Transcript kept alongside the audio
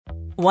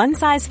One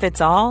size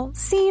fits all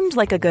seemed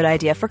like a good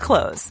idea for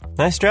clothes.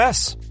 Nice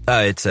dress.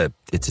 It's a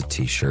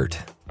t-shirt.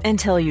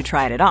 Until you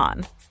tried it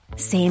on.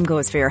 Same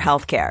goes for your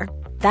healthcare.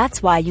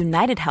 That's why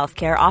United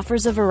Healthcare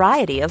offers a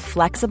variety of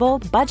flexible,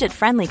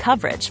 budget-friendly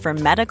coverage for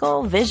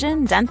medical,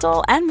 vision,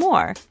 dental, and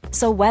more.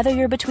 So whether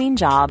you're between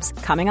jobs,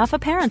 coming off a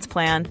parent's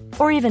plan,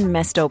 or even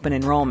missed open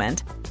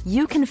enrollment,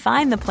 you can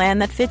find the plan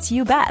that fits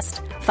you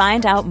best.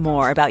 Find out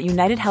more about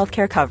United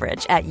Healthcare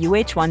coverage at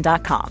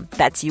uh1.com.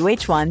 That's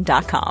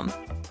uh1.com.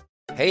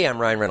 Hey, I'm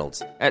Ryan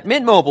Reynolds. At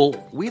Mint Mobile,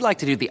 we like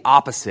to do the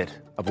opposite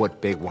of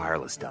what Big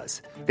Wireless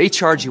does. They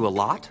charge you a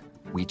lot.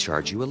 We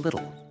charge you a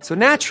little. So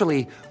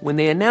naturally, when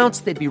they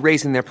announced they'd be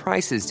raising their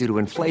prices due to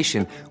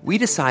inflation, we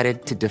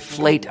decided to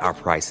deflate our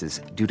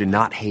prices due to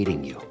not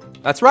hating you.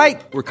 That's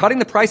right. We're cutting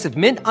the price of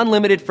Mint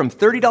Unlimited from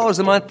 $30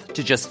 a month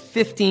to just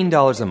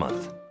 $15 a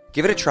month.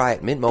 Give it a try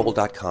at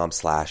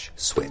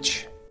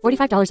mintmobile.com/switch.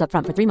 $45 up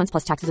front for 3 months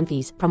plus taxes and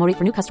fees. Promo rate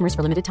for new customers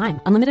for limited time.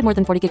 Unlimited more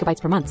than 40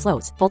 gigabytes per month.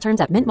 Slows full terms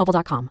at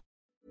mintmobile.com.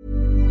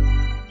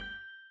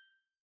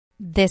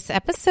 This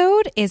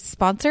episode is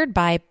sponsored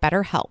by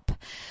BetterHelp.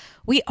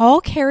 We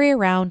all carry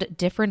around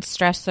different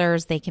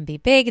stressors. They can be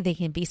big, they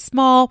can be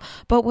small,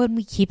 but when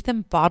we keep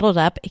them bottled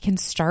up, it can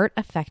start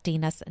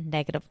affecting us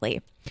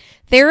negatively.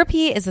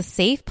 Therapy is a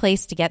safe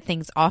place to get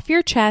things off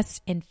your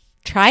chest and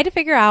try to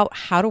figure out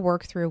how to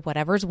work through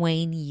whatever's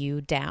weighing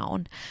you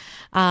down.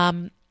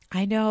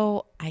 I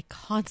know I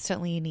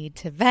constantly need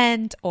to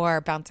vent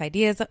or bounce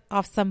ideas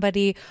off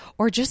somebody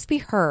or just be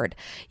heard.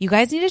 You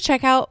guys need to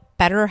check out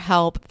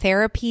BetterHelp.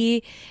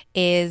 Therapy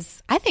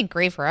is, I think,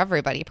 great for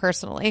everybody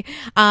personally.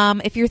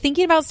 If you're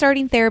thinking about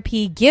starting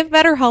therapy, give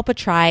BetterHelp a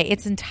try.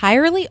 It's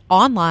entirely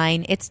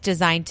online. It's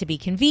designed to be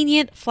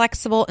convenient,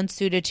 flexible, and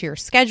suited to your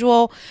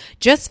schedule.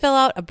 Just fill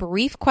out a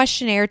brief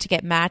questionnaire to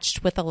get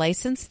matched with a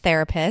licensed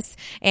therapist,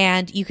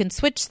 and you can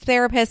switch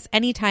therapists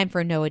anytime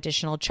for no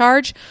additional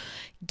charge.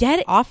 Get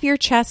it off your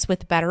chest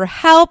with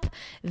BetterHelp.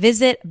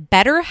 Visit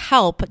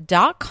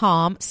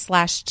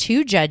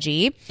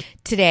betterhelp.com/2judgy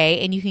today,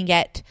 and you can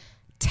get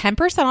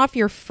 10% off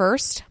your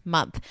first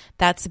month.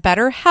 That's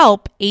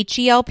BetterHelp,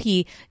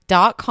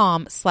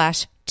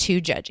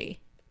 HELP.com/2judgy.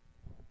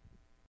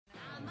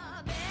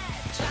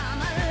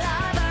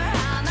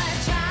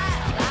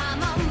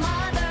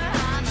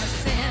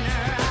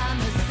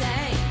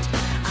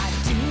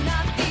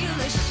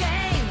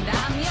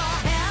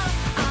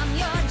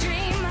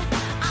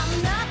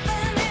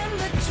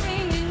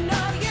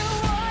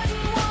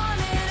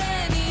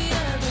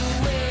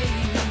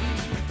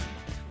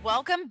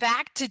 Welcome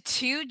back to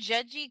Two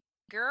Judgy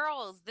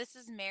Girls. This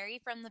is Mary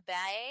from the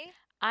Bay.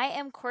 I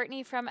am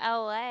Courtney from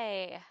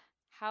LA.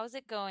 How's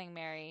it going,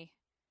 Mary?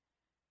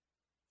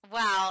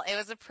 Well, it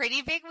was a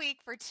pretty big week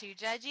for Two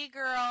Judgy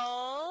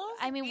Girls.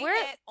 I mean, we're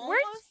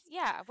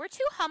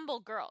two humble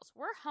girls.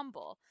 We're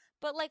humble,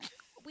 but like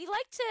we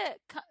like to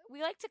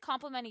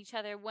compliment each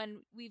other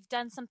when we've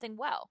done something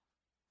well.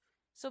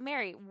 So,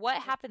 Mary,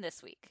 what happened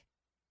this week?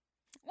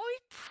 Well, we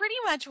pretty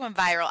much went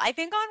viral. I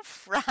think on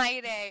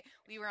Friday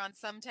we were on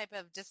some type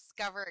of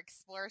Discover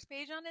Explorers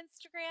page on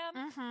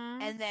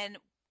Instagram. And then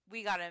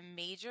we got a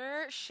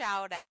major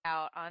shout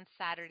out on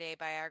Saturday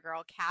by our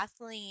girl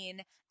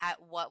Kathleen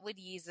at What Would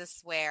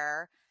Yeezus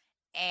Wear.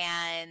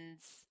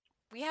 And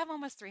we have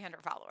almost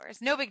 300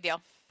 followers. No big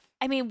deal.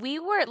 I mean,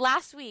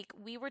 last week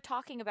we were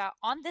talking about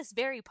on this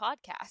very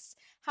podcast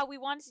how we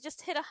wanted to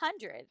just hit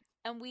 100.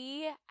 And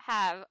we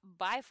have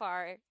by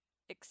far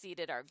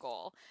exceeded our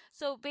goal.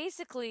 So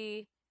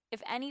basically,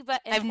 if anybody,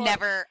 I've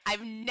never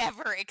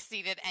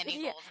exceeded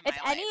any goals in my life. If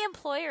any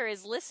employer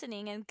is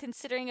listening and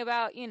considering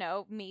about,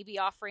 maybe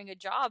offering a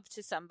job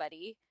to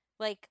somebody,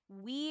 like,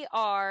 we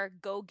are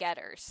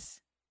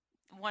go-getters.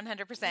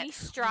 100%. We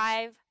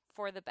strive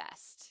for the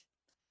best.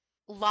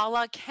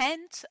 Lala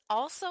Kent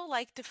also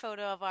liked a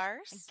photo of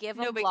ours. Give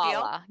them no big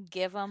Lala. deal.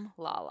 Give them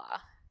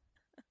Lala.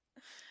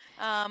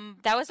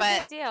 That was a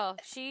big deal.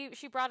 She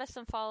brought us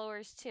some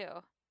followers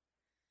too.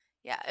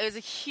 Yeah, it was a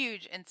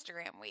huge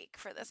Instagram week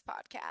for this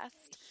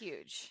podcast.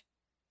 Huge.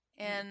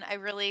 And I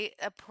really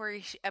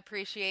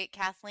appreciate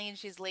Kathleen.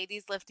 She's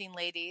Ladies Lifting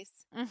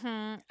Ladies.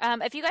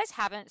 If you guys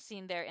haven't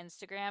seen their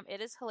Instagram,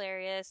 it is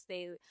hilarious.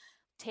 They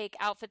take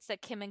outfits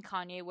that Kim and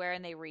Kanye wear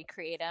and they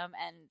recreate them,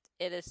 and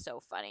it is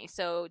so funny.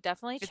 So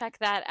definitely check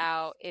that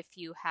out if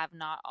you have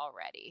not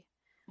already.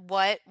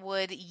 What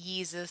would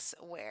Yeezus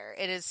wear?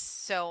 It is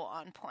so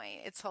on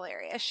point. It's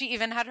hilarious. She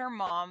even had her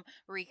mom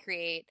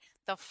recreate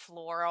the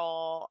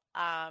floral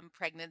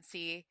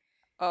pregnancy.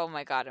 Oh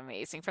my God,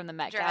 amazing. From the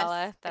Met dress,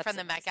 Gala. From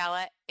the Met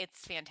Gala.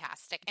 It's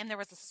fantastic. And there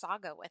was a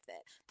saga with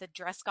it. The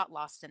dress got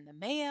lost in the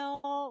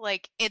mail.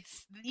 Like,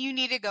 you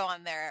need to go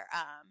on there.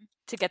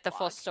 To get the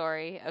full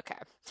story. Okay.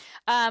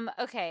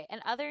 Okay. In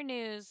other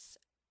news,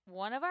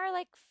 one of our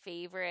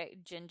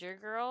favorite ginger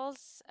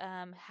girls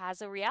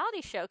has a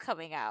reality show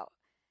coming out.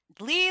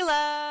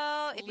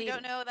 Lilo. If you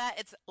don't know that,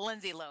 it's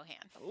Lindsay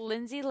Lohan.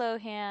 Lindsay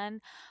Lohan.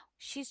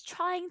 She's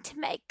trying to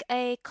make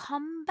a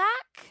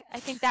comeback. I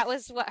think that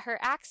was what her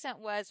accent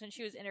was when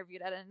she was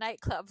interviewed at a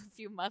nightclub a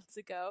few months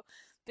ago.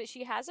 but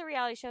she has a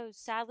reality show.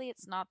 Sadly,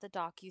 it's not the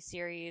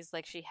docuseries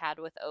like she had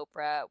with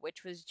Oprah,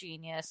 which was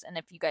genius. And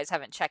if you guys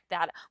haven't checked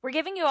that, we're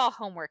giving you all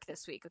homework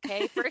this week,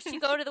 okay? First, you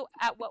go to the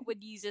at What Would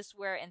Jesus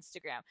Wear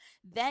Instagram.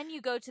 Then you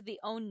go to the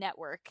OWN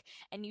network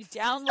and you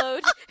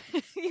download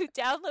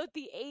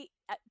the 8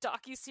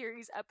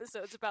 docuseries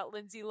episodes about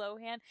Lindsay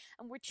Lohan,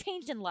 and we're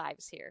changing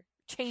lives here.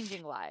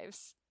 Changing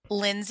lives.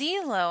 Lindsay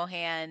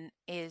Lohan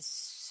is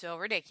so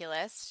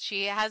ridiculous.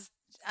 She has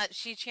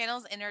she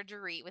channels inner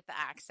Dorit with the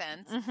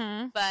accents,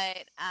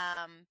 but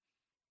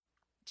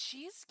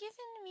she's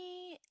given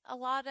me a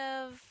lot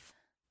of.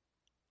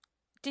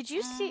 Did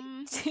you see?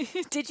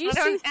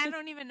 I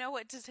don't even know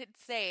what to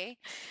say.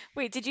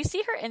 Wait, did you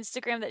see her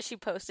Instagram that she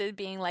posted,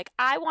 being like,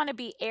 "I want to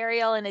be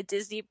Ariel in a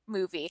Disney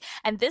movie,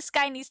 and this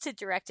guy needs to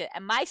direct it,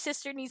 and my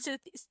sister needs to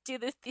do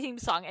the theme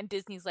song." And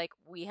Disney's like,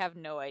 "We have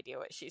no idea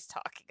what she's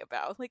talking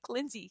about." Like,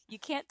 Lindsay, you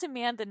can't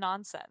demand the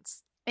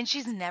nonsense. And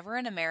she's never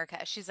in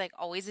America. She's like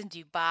always in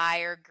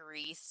Dubai or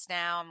Greece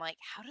now. I'm like,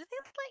 how do they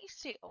let you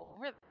stay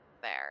over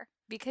there?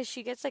 Because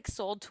she gets like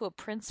sold to a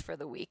prince for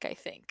the week, I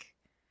think.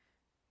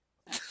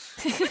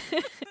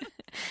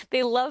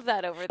 They love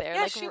that over there.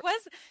 Yeah, like,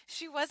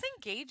 she was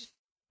engaged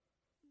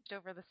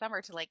over the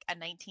summer to like a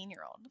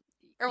 19-year-old.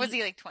 Or was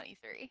he like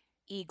 23?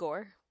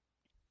 Igor.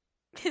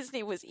 His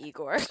name was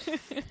Igor.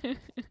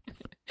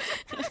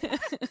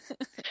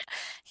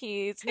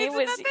 His name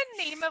was the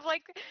name of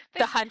like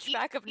the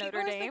Hunchback of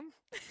Notre Dame.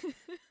 Like,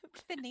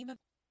 the name of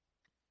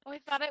I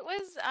thought it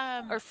was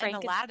or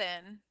Frank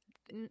Aladdin.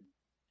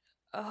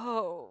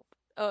 Oh,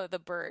 the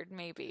bird,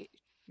 maybe.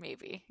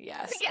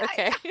 Yes. Yeah,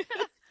 okay.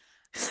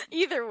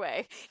 Either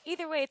way,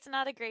 it's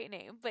not a great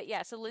name. But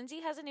yeah, so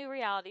Lindsay has a new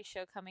reality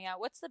show coming out.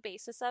 What's the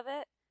basis of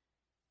it?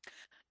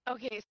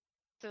 Okay,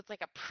 so it's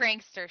like a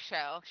prankster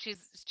show.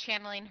 She's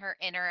channeling her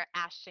inner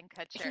Ashton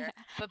Kutcher.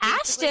 But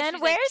Ashton?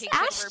 Like, where's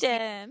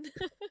Ashton?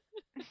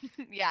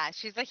 Yeah,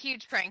 she's a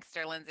huge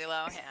prankster, Lindsay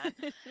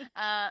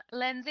Lohan.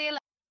 Lindsay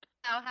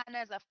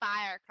Lohan is a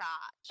fire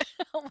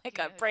crotch. Oh my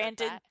God,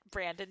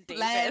 Brandon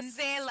Davis.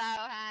 Lindsay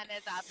Lohan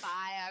is a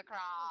fire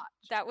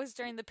crotch. That was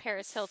during the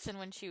Paris Hilton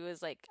when she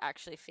was like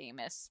actually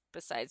famous,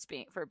 besides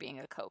being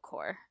a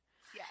coke-whore.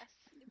 Yes.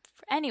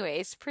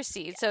 Anyways,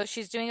 proceed. Yes. So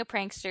she's doing a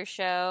prankster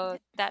show.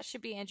 That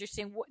should be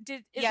interesting.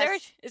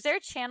 Is there a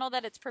channel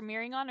that it's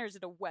premiering on, or is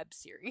it a web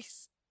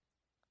series?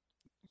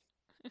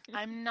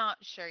 I'm not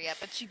sure yet,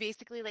 but she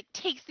basically like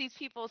takes these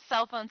people's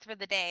cell phones for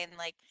the day and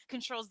like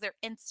controls their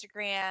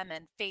Instagram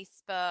and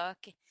Facebook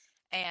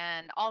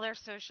and all their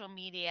social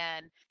media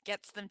and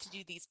gets them to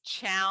do these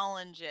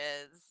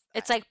challenges.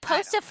 It's like,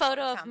 post a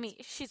photo of me.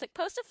 She's like,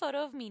 post a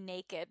photo of me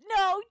naked.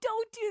 No,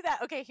 don't do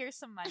that. Okay, here's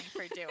some money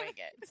for doing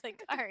it. It's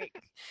like, all right,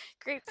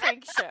 great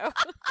prank show.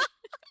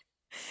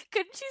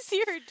 Couldn't you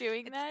see her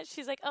doing that?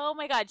 She's like, oh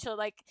my God, she'll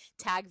like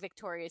tag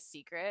Victoria's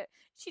Secret.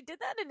 She did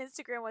that on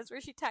Instagram once, where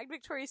she tagged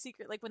Victoria's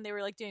Secret like when they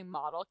were like doing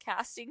model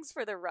castings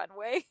for the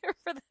runway or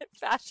for the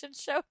fashion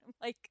show. I'm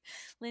like,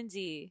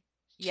 Lindsay,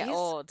 yeah, she's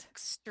old.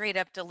 Straight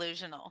up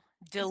delusional.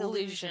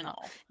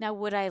 Delusional. Now,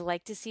 would I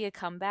like to see a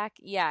comeback?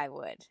 Yeah, I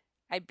would.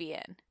 I'd be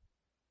in.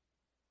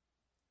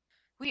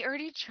 We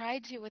already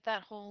tried to with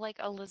that whole like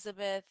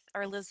Elizabeth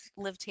or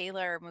Liv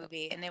Taylor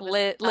movie, and it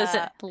was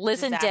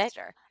Liz and Dick.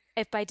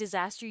 If by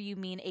disaster you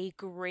mean a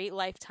great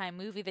Lifetime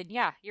movie, then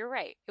yeah, you're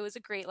right. It was a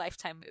great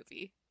Lifetime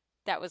movie.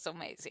 That was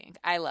amazing.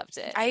 I loved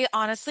it. I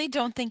honestly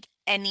don't think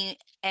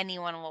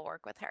anyone will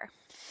work with her.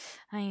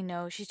 I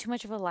know she's too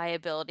much of a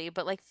liability,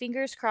 but like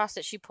fingers crossed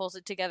that she pulls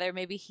it together.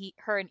 Maybe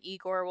her and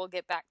Igor will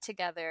get back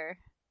together.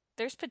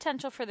 There's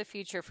potential for the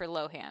future for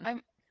Lohan.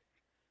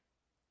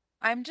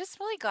 I'm just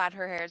really glad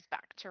her hair is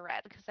back to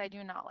red, because I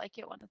do not like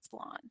it when it's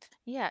blonde.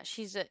 Yeah,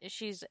 she's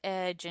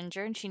a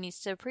ginger and she needs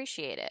to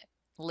appreciate it.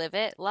 Live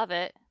it, love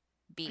it,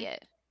 be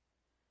it.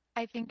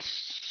 I think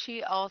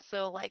she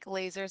also like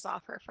lasers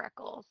off her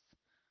freckles.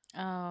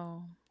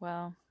 Oh,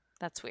 well,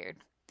 that's weird.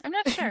 I'm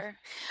not sure.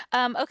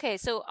 Okay,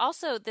 so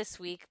also this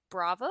week,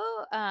 Bravo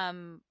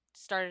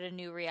started a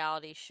new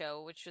reality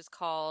show, which was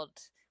called,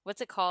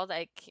 what's it called?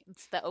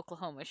 It's the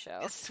Oklahoma show.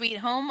 Sweet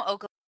Home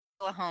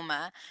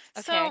Oklahoma.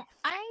 Okay. So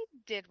I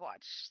did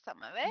watch some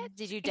of it.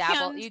 Did you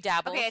dabble? You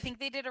dabbled? Okay, I think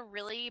they did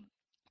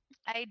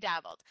I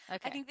dabbled. Okay.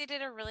 I think they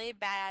did a really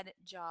bad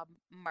job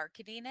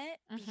marketing it,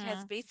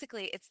 because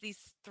basically it's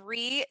these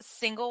 3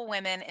 single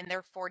women in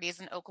their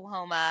 40s in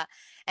Oklahoma,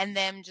 and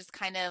them just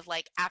kind of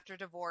like after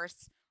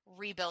divorce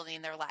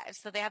rebuilding their lives.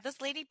 So they have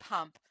this lady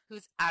Pump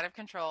who's out of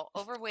control,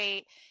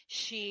 overweight.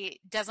 She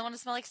doesn't want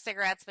to smell like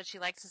cigarettes, but she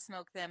likes to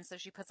smoke them. So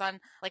she puts on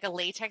like a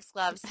latex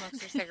glove,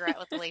 smokes her cigarette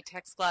with the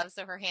latex glove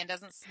so her hand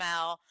doesn't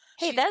smell.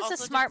 Hey, that's a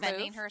smart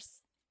move.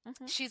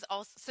 She's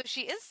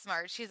she is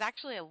smart. She's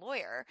actually a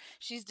lawyer.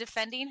 She's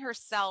defending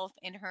herself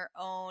in her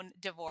own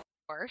divorce.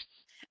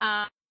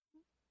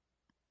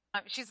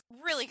 She's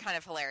really kind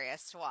of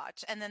hilarious to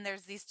watch. And then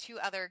there's these 2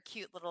 other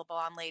cute little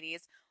blonde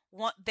ladies.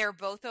 They're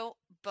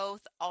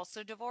both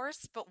also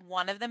divorced, but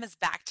one of them is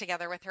back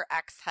together with her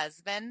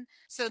ex-husband.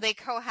 So they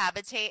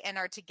cohabitate and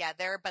are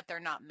together, but they're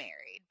not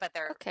married. But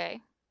they're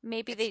okay.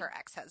 Maybe it's her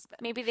ex-husband.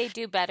 Maybe they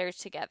do better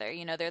together.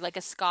 They're like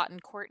a Scott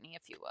and Courtney,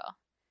 if you will.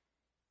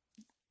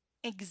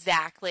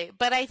 Exactly.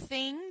 But I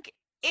think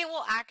it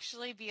will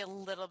actually be a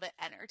little bit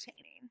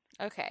entertaining.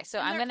 Okay, so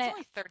It's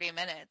only 30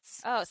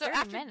 minutes. Oh, so 30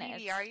 after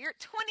minutes. DVR, you're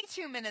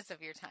 22 minutes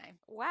of your time.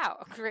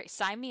 Wow, great.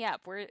 Sign me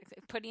up. We're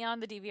putting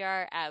on the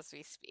DVR as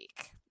we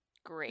speak.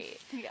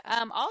 Great. Yeah.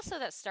 Also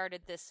that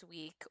started this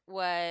week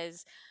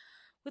was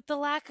with the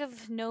lack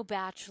of no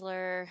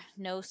Bachelor,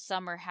 no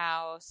Summer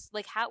House.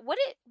 Like what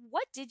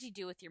did you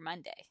do with your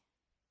Monday?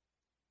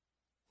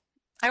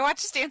 I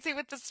watched Dancing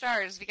with the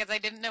Stars because I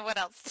didn't know what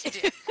else to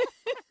do.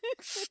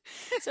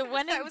 So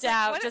when in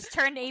doubt, just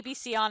turn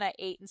ABC on at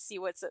 8 and see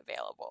what's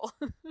available.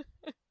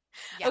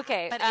 Yeah,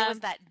 okay. But it was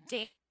that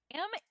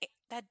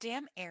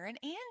damn Erin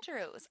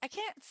Andrews. I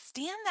can't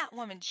stand that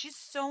woman. She's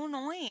so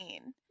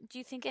annoying. Do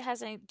you think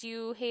do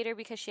you hate her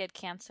because she had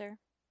cancer?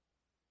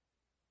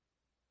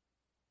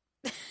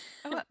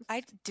 Oh,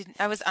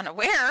 I was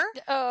unaware.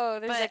 Oh,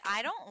 but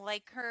I don't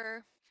like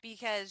her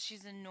because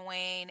she's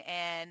annoying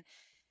and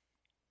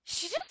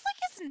she just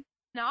is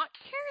not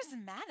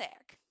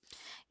charismatic.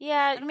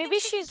 Yeah, maybe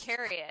she's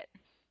carry it.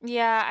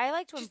 Yeah, I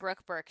liked when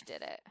Brooke Burke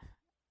did it.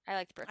 I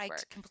liked Brooke Burke.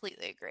 I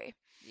completely agree.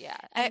 Yeah.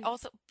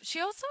 She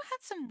also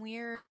had some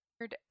weird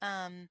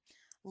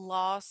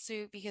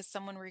lawsuit because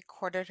someone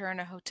recorded her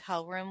in a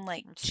hotel room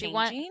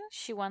changing.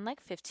 She won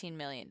like $15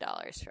 million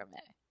from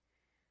it.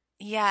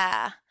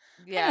 Yeah.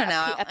 Yeah. I don't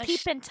know. A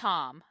peeping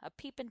Tom.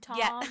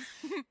 Yeah.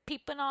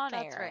 Peeping on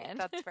That's Erin. Right.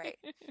 That's right.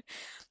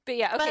 But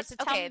yeah, okay, so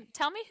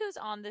tell me who's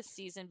on this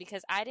season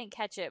because I didn't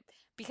catch it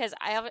because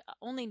I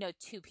only know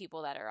 2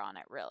 people that are on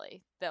it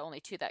really. The only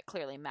 2 that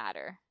clearly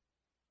matter.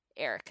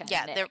 Erica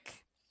and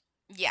Nick.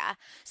 Yeah.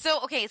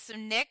 So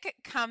Nick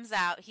comes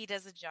out, he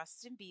does a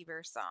Justin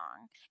Bieber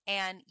song,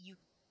 and you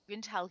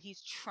can tell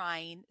he's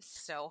trying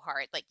so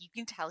hard. Like you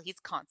can tell he's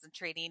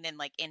concentrating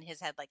and in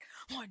his head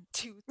 1,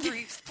 2,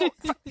 3, 4,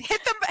 5.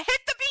 hit the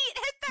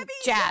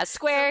beat.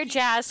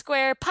 Jazz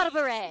square, pot of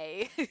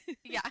beret.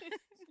 Yeah.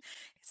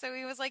 So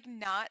he was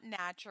not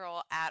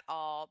natural at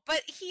all,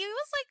 but he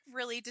was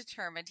really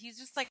determined. He's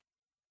just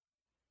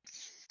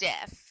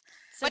stiff.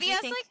 So but he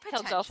has he'll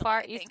potential. go far.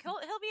 I think he'll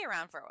be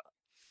around for a while.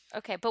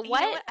 Okay, but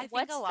I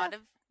think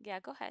yeah,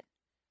 go ahead.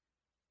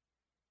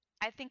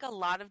 I think a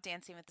lot of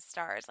Dancing with the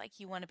Stars,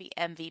 you want to be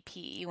MVP,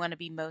 you want to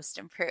be most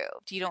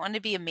improved. You don't want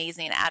to be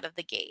amazing out of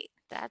the gate.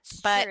 That's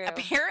true. But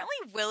apparently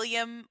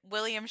William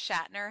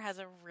Shatner has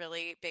a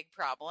really big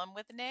problem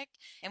with Nick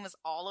and was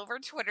all over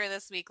Twitter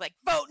this week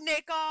vote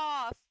Nick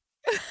off.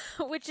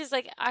 Which is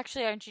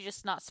actually, aren't you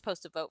just not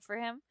supposed to vote for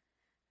him?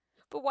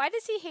 But why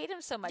does he hate him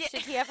so much? Yeah.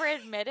 Did he ever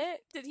admit it?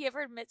 Did he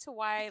ever admit to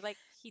why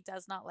he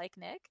does not like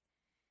Nick?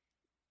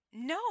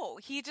 No,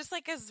 he just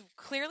is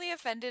clearly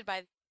offended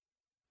by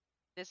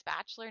this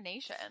Bachelor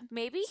Nation.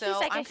 Maybe he's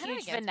a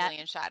huge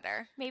William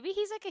Shatner. Maybe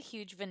he's a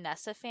huge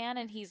Vanessa fan,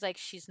 and he's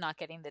she's not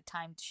getting the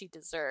time she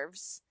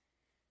deserves.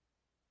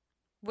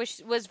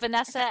 Was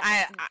Vanessa?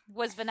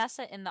 Was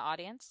Vanessa in the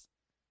audience?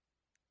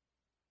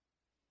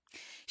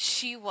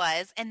 She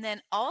was, and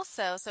then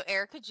also, so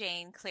Erica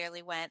Jane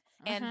clearly went,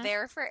 and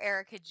there for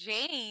Erica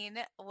Jane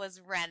was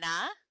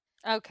Renna.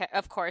 Okay,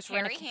 of course,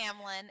 Harry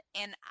Hamlin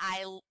and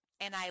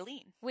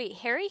Eileen. Wait,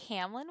 Harry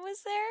Hamlin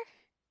was there?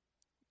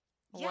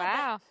 Yeah,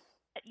 wow.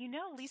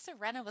 Lisa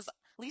Renna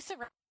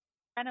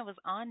was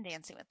on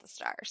Dancing with the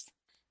Stars.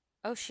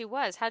 Oh, she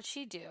was. How'd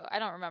she do? I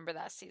don't remember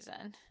that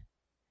season.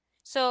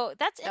 So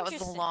that was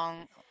a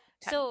long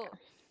time ago.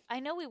 I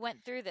know we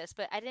went through this,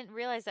 but I didn't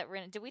realize that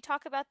Renna. Did we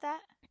talk about that?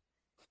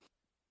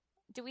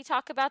 Did we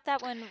talk about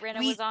that when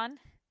Renna was on?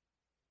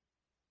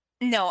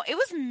 No, it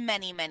was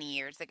many, many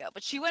years ago,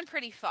 but she went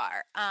pretty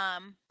far.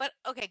 But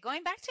okay,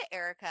 going back to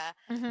Erica,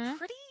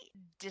 pretty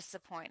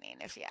disappointing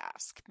if you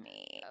ask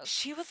me.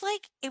 She was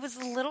it was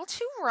a little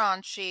too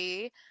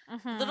raunchy,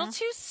 a little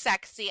too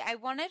sexy. I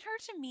wanted her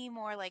to be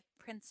more like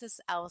Princess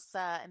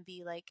Elsa and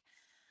be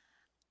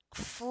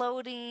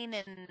floating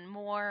and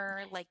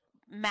more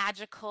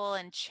magical,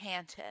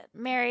 enchanted.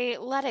 Mary,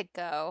 let it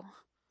go.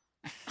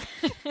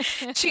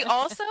 She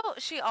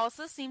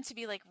also seemed to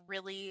be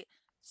really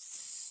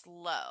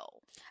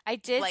slow. I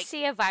did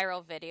see a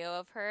viral video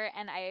of her,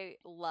 and I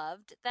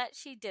loved that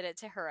she did it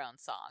to her own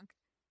song.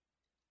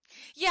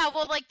 Yeah,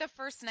 well, the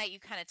first night you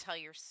kind of tell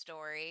your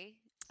story.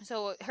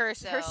 So her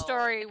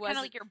story was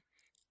kind of your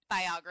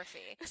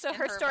biography. So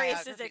her story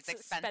is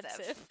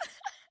expensive.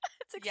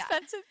 It's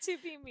expensive to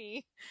be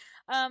me.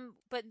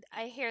 But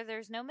I hear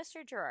there's no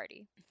Mr.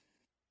 Girardi.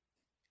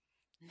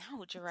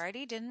 No,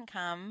 Girardi didn't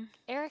come.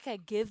 Erica,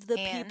 give the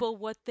people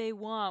what they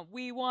want.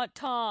 We want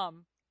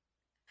Tom.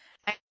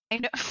 I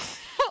know.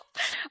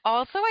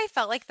 Also, I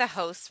felt the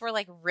hosts were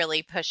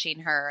really pushing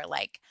her.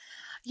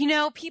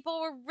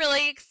 People were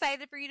really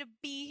excited for you to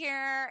be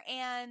here,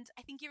 and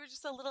I think you were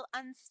just a little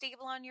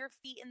unstable on your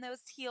feet in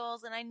those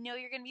heels, and I know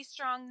you're going to be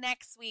strong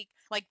next week.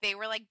 Like, they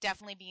were, like,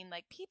 definitely being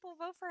like, people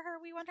vote for her,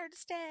 we want her to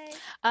stay.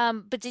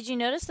 But did you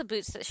notice the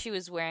boots that she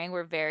was wearing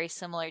were very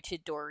similar to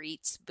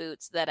Dorit's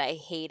boots that I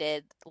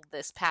hated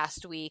this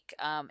past week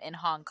in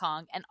Hong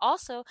Kong? And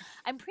also,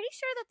 I'm pretty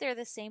sure that they're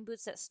the same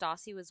boots that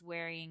Stassi was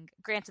wearing.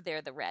 Granted,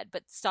 they're the red,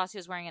 but Stassi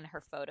was wearing in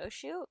her photo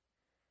shoot.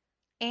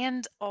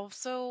 And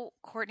also,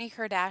 Kourtney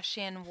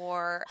Kardashian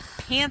wore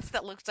pants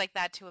that looked like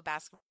that to a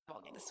basketball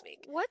game this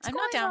week. I'm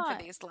not down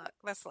for this look.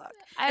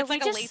 It's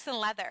like a lace and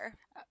leather.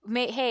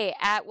 Hey,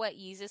 at what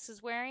Yeezus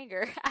is wearing,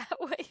 or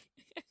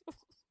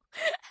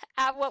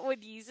at what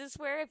would Yeezus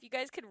wear? If you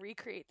guys could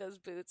recreate those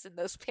boots and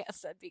those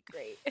pants, that'd be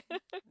great.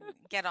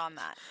 Get on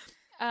that.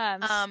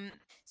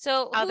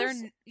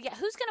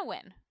 Who's gonna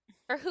win,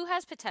 or who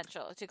has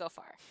potential to go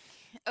far?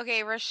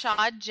 Okay,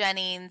 Rashad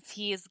Jennings,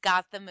 he's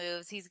got the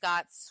moves, he's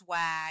got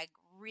swag,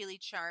 really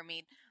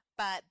charming,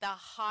 but the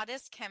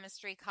hottest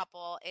chemistry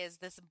couple is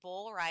this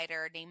bull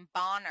rider named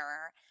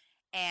Bonner,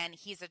 and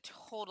he's a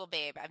total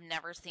babe. I've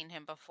never seen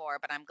him before,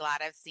 but I'm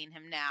glad I've seen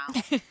him now.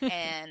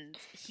 And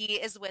he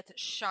is with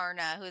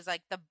Sharna, who's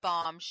like the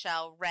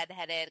bombshell,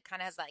 redheaded,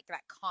 kind of has like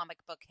that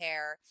comic book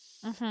hair,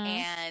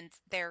 and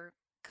they're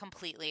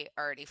completely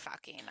already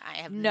fucking. I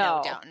have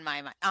no doubt in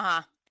my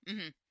mind.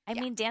 I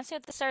mean, Dancing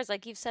with the Stars,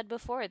 like you've said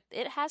before,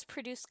 it has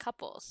produced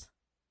couples.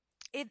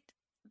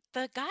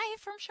 The guy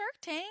from Shark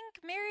Tank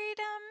married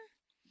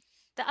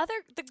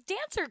the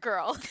dancer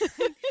girl.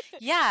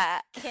 Yeah.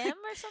 Kim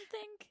or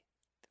something?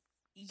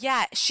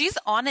 Yeah, she's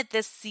on it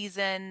this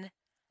season.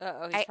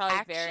 Uh-oh, he's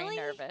probably very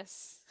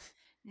nervous.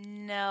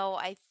 No,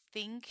 I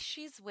think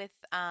she's with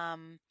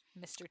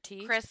Mr.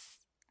 T. Chris.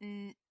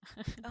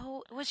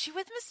 Oh, was she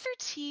with Mr.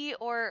 T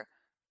or?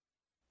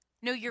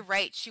 No, you're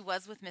right. She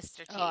was with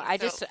Mr. T. Oh, I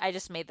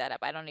just made that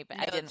up. I didn't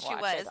watch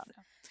it.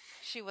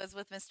 She was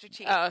with Mr.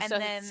 T. Oh,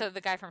 so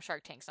the guy from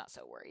Shark Tank's not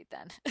so worried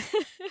then.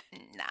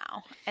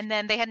 No. And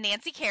then they had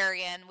Nancy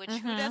Kerrigan, which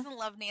who doesn't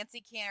love Nancy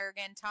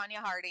Kerrigan,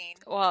 Tanya Harding?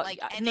 Well, like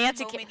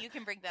Nancy you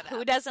can bring that up.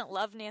 Who doesn't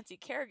love Nancy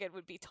Kerrigan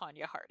would be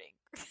Tanya Harding.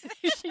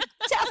 She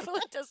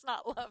definitely does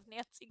not love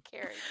Nancy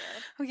Kerrigan.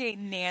 Okay,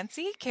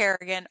 Nancy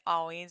Kerrigan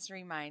always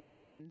reminds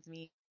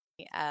me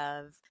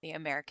of the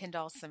American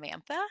Doll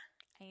Samantha.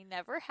 I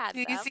never had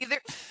them. Do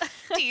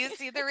you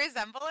see the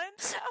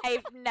resemblance?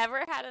 I've never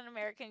had an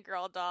American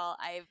Girl doll.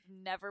 I've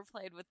never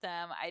played with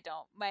them. I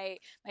don't. My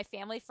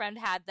family friend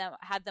had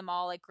them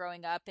all like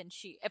growing up, and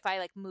if I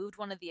like moved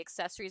one of the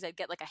accessories, I'd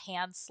get like a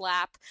hand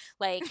slap.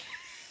 Like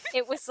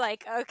it was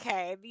like,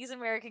 okay, these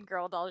American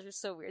Girl dolls are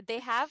so weird. They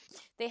have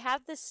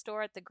this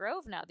store at the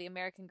Grove now, the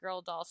American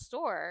Girl doll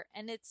store,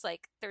 and it's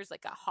like there's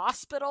like a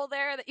hospital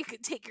there that you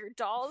can take your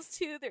dolls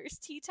to. There's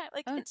tea time.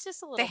 Like it's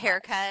just a little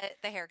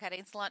the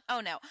haircutting salon.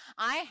 Oh no,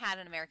 I had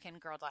an American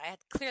Girl doll. I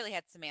clearly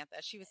had Samantha.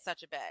 She was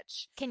such a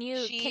bitch. Can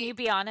you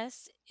be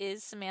honest?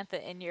 Is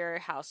Samantha in your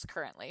house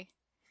currently?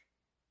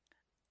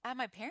 At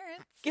my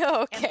parents.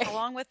 Oh, okay. And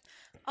along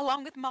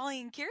with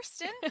Molly and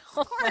Kirsten, of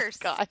course.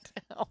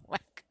 Oh my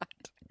god.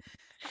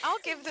 I'll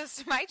give those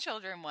to my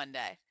children one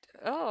day.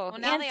 Oh, well,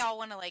 now they all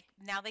want to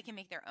now they can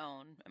make their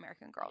own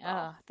American Girl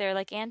doll. Oh, they're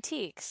like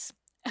antiques.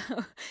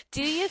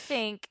 Do you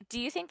think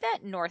that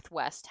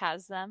Northwest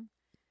has them?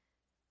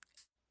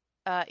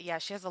 Yeah,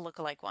 she has a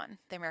lookalike one.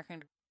 The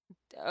American.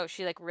 Oh,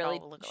 she like really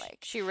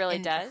lookalike. She really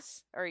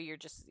does, or you're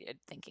just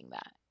thinking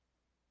that?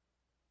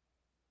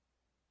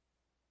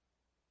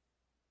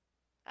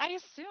 I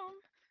assume.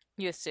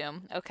 You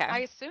assume? Okay. I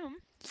assume.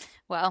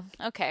 Well,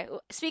 okay.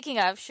 Speaking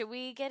of, should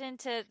we get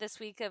into this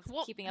week of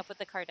keeping up with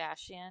the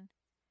Kardashians?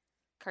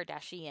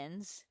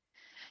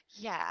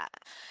 Yeah.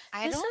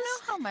 I don't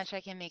know how much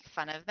I can make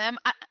fun of them.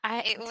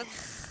 It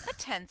was a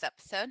tense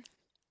episode.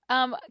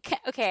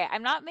 Okay, I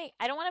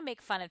don't want to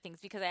make fun of things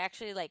because I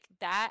actually like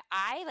that.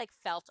 I like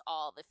felt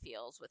all the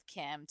feels with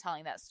Kim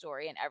telling that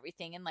story and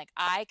everything. And like,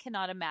 I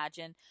cannot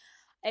imagine.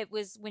 It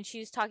was when she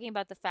was talking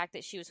about the fact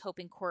that she was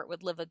hoping Court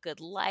would live a good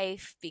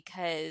life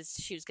because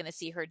she was going to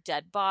see her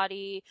dead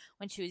body,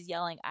 when she was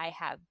yelling, "I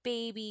have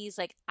babies."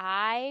 Like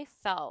I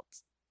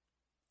felt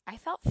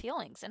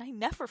feelings, and I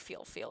never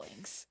feel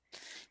feelings.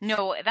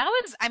 No, that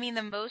was,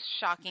 the most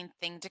shocking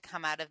thing to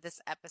come out of this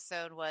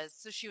episode was,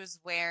 so she was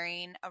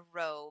wearing a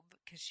robe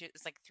because it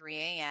was like 3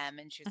 a.m.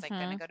 and she was like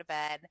going to go to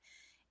bed.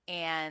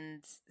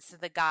 And so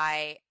the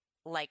guy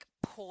like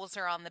pulls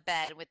her on the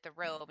bed with the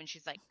robe, and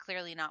she's like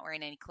clearly not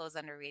wearing any clothes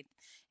underneath.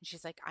 And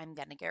she's like, "I'm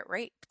going to get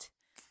raped."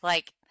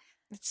 Like,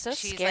 it's so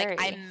she's scary.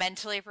 like, I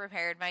mentally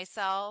prepared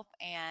myself,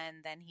 and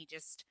then he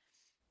just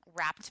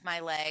wrapped my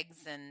legs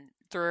and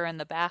threw her in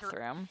the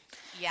bathroom.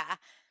 Yeah.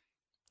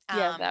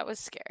 Yeah, that was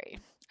scary.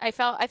 I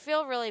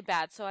feel really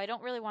bad, so I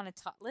don't really want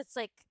to talk.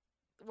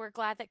 We're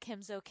glad that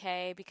Kim's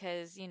okay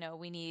because,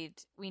 we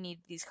need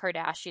these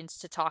Kardashians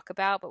to talk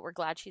about, but we're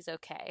glad she's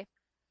okay.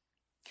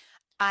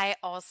 I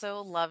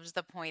also loved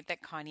the point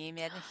that Kanye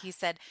made. He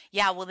said,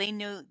 yeah, well, they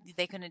knew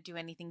they couldn't do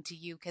anything to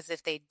you because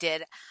if they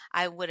did,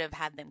 I would have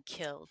had them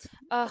killed.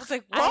 I was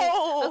like,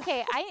 whoa!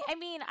 I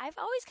mean, I've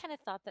always kind of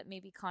thought that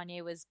maybe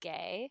Kanye was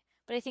gay,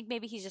 but I think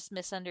maybe he's just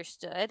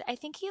misunderstood. I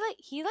think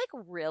he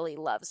really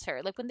loves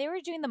her. Like when they were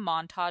doing the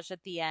montage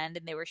at the end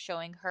and they were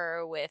showing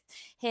her with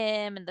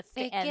him and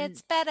it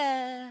gets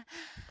better.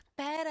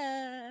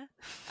 Better.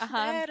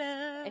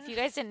 If you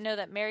guys didn't know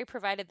that, Mary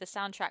provided the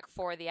soundtrack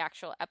for the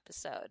actual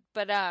episode.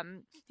 But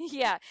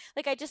yeah,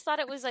 like I just thought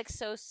it was like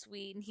so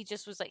sweet, and he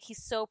just was like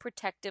he's so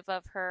protective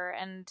of her.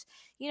 And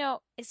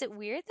is it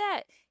weird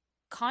that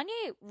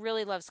Kanye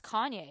really loves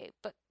Kanye,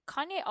 but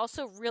Kanye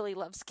also really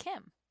loves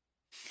Kim?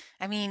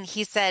 I mean,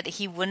 he said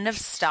he wouldn't have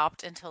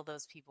stopped until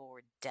those people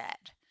were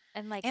dead.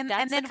 And like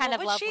that's the kind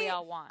of love we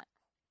all want.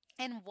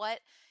 And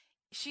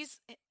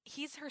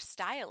he's her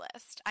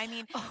stylist. I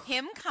mean,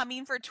 him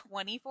coming for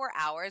 24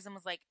 hours and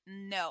was like,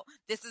 no,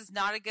 this is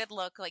not a good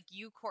look. Like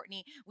you,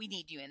 Courtney, we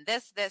need you in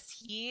this. They're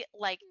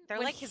like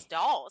his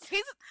dolls. Kim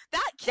is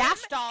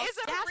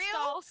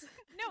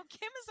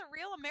a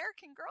real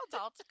American Girl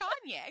doll to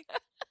Kanye.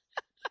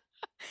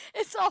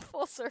 It's all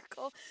full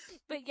circle.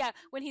 But yeah,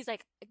 when she's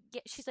like,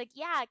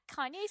 yeah,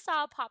 Kanye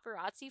saw a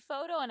paparazzi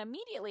photo and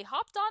immediately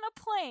hopped on a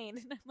plane.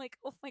 And I'm like,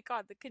 oh my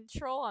God, the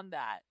control on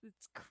that.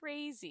 It's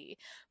crazy.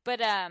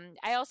 But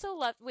I also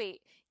love,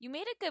 you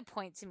made a good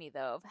point to me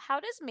though. How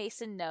does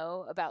Mason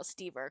know about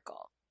Steve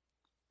Urkel?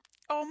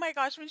 Oh my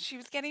gosh, when she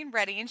was getting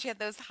ready and she had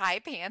those high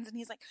pants and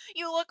he's like,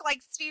 you look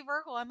like Steve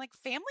Urkel. I'm like,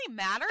 Family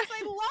Matters?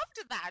 I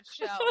loved that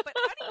show. But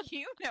how do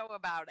you know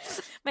about it?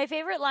 My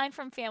favorite line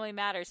from Family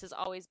Matters has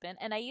always been,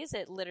 and I use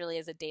it literally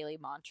as a daily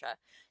mantra,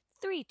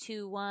 3,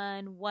 2,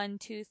 1, 1,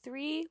 2,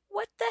 3.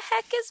 What the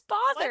heck is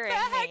bothering me?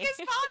 What the heck is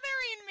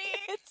bothering me?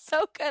 It's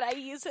so good. I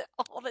use it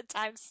all the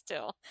time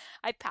still.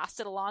 I pass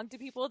it along to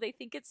people. They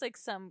think it's like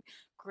some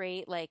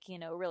great,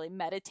 really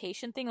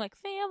meditation thing, like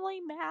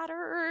Family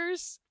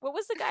Matters. What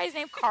was the guy's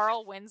name?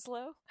 Carl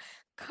Winslow?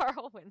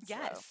 Carl Winslow.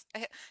 Yes.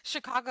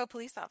 Chicago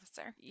police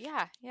officer.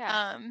 Yeah.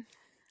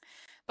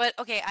 But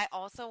okay,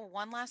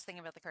 one last thing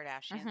about the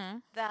Kardashians. Mm-hmm.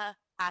 The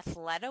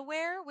Athleta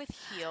wear with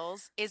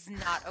heels is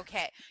not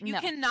okay. You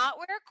cannot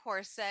wear a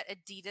corset,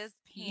 Adidas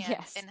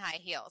pants, and high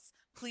heels.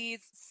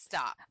 Please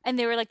stop. And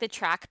they were like the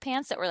track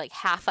pants that were like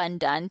half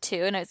undone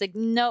too. And I was like,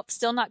 nope,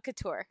 still not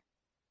couture.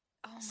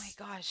 Oh my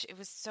gosh, it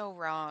was so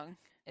wrong.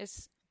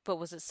 But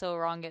was it so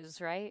wrong it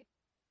was right?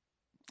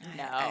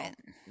 No. I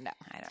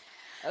don't.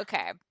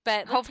 Okay,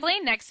 but hopefully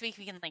next week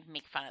we can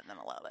make fun of them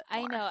a little bit more.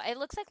 I know. It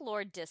looks like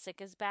Lord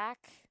Disick is back.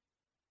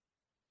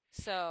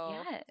 So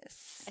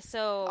yes.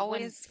 So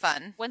always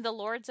fun. When the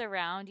Lord's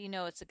around,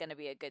 it's going to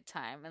be a good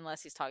time,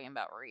 unless he's talking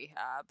about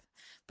rehab.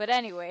 But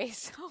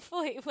anyways,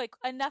 hopefully,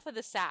 enough of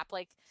the sap.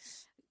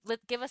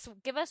 Give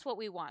us what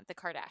we want. The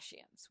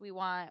Kardashians. We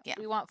want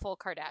full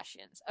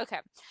Kardashians. Okay,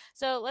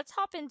 so let's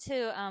hop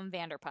into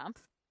Vanderpump.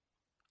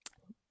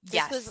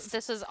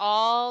 This was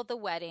all the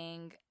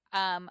wedding.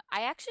 I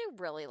actually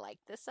really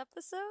liked this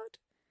episode.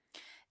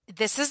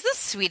 This is the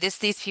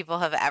sweetest these people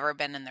have ever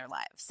been in their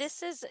lives.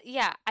 This is,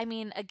 I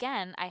mean,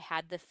 again, I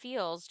had the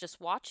feels just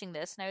watching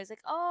this, and I was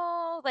like,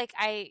 oh,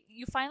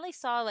 you finally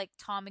saw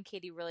Tom and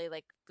Katie really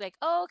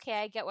oh,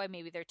 okay, I get why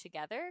maybe they're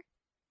together.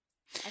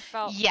 I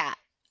felt,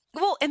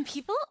 well, and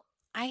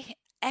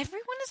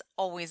everyone is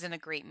always in a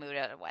great mood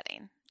at a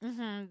wedding.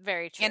 Mm-hmm,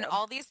 very true. And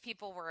all these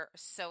people were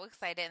so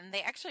excited, and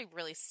they actually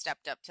really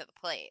stepped up to the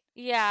plate.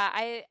 Yeah,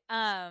 I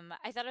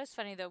thought it was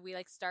funny though. We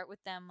start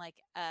with them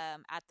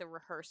at the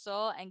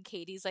rehearsal, and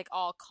Katie's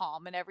all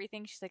calm and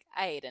everything. She's like,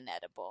 "I ate an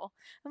edible."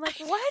 I'm like,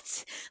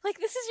 "What?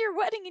 This is your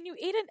wedding, and you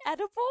ate an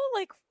edible?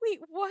 Wait,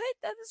 what?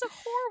 That is a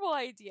horrible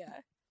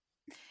idea."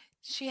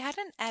 She had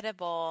an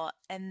edible,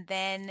 and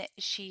then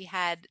she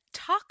had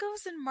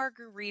tacos and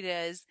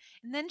margaritas,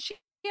 and then she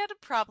had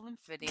a problem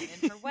fitting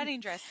in her wedding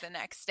dress the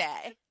next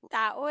day.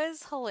 That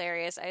was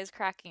hilarious. I was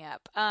cracking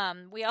up.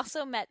 We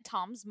also met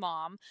Tom's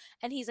mom,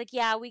 and he's like,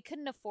 yeah, we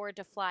couldn't afford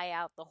to fly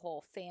out the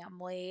whole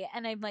family.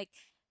 And I'm like,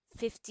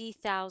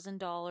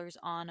 $50,000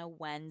 on a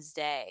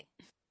Wednesday.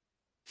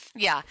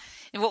 Yeah.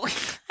 And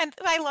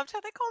I loved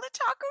how they called it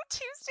Taco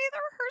Tuesday,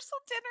 the rehearsal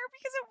dinner,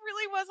 because it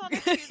really was on a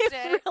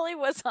Tuesday. It really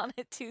was on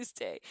a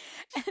Tuesday.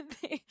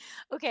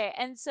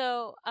 And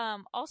so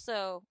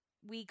also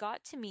we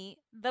got to meet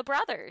the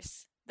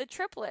brothers. The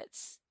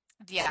triplets.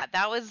 Yeah,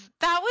 that was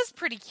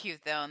pretty cute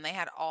though, and they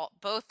had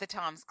both the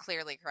Toms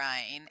clearly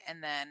crying,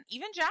 and then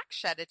even Jack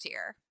shed a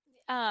tear.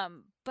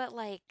 But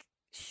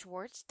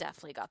Schwartz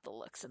definitely got the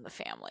looks in the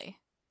family.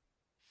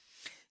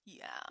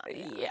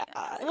 Yeah.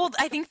 Well,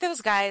 I think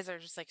those guys are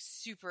just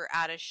super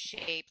out of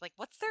shape.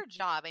 What's their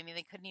job? I mean,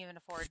 they couldn't even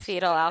afford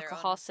fetal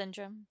alcohol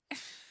syndrome.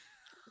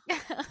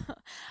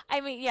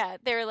 I mean, yeah,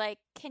 they're like,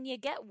 can you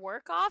get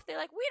work off? They're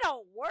like, we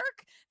don't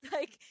work.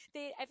 I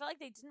felt like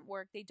they didn't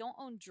work. They don't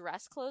own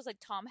dress clothes.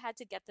 Tom had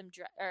to get them,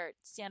 or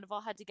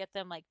Sandoval had to get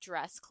them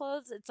dress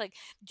clothes. It's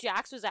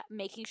Jax was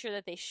making sure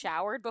that they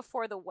showered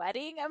before the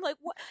wedding. I'm like,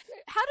 what?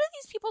 How do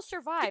these people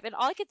survive? And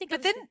all I could think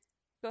of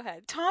Go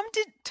ahead. Tom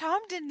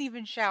didn't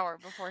even shower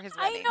before his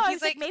wedding. I know.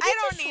 He's like, maybe I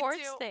it's don't a Schwartz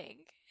need to. thing.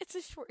 It's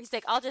a Schwartz. He's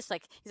like,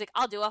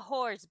 I'll do a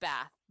horse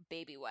bath,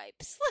 baby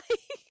wipes.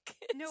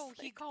 No,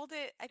 he called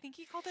it. I think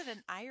he called it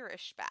an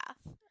Irish bath.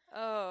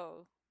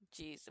 Oh,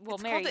 geez. Well,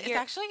 It's Mary,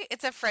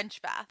 it's a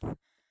French bath.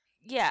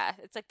 Yeah,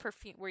 it's like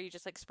perfume where you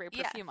just like spray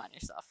perfume on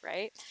yourself,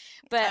 right?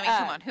 But I mean,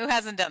 come on, who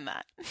hasn't done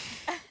that?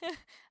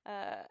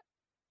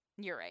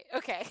 You're right.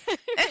 Okay.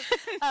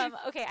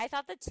 Okay, I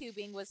thought the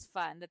tubing was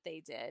fun that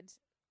they did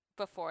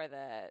before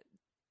the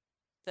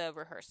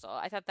rehearsal.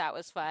 I thought that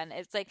was fun.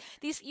 It's like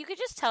you could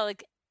just tell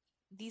like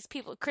these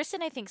people.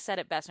 Kristen, I think, said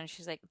it best when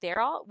she's like,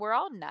 we're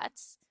all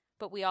nuts,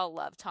 but we all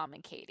love Tom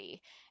and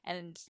Katie.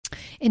 And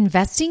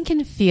investing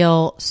can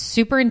feel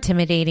super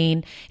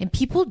intimidating and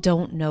people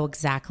don't know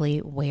exactly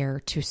where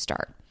to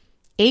start.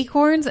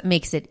 Acorns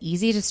makes it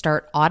easy to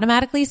start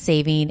automatically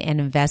saving and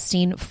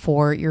investing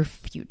for your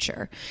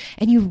future.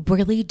 And you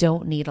really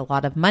don't need a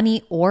lot of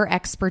money or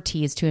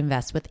expertise to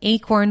invest with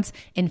Acorns.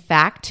 In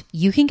fact,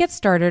 you can get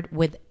started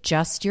with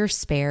just your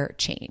spare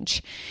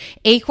change.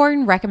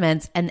 Acorn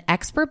recommends an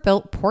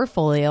expert-built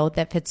portfolio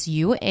that fits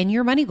you and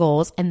your money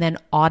goals and then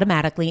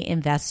automatically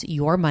invests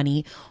your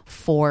money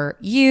for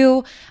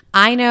you.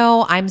 I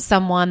know I'm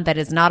someone that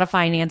is not a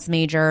finance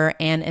major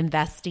and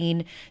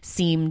investing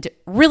seemed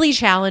really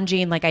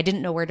challenging. Like I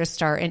didn't know where to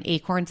start, and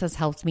Acorns has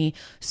helped me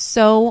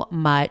so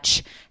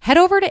much. Head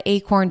over to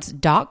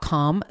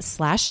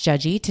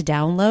acorns.com/judgy to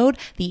download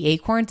the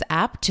Acorns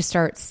app to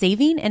start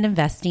saving and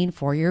investing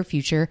for your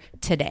future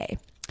today.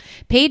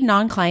 Paid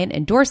non-client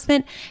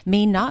endorsement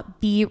may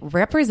not be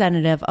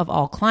representative of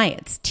all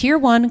clients. Tier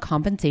 1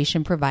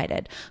 compensation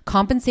provided.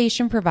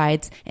 Compensation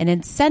provides an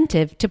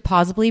incentive to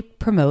positively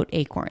promote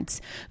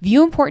Acorns.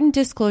 View important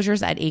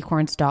disclosures at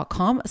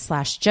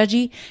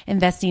acorns.com/judgy.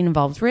 Investing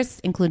involves risks,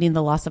 including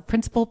the loss of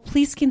principal.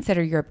 Please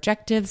consider your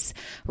objectives,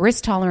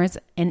 risk tolerance,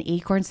 and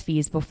Acorns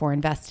fees before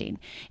investing.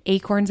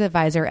 Acorns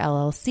Advisor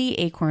LLC.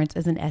 Acorns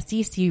is an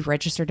SEC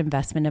registered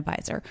investment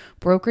advisor.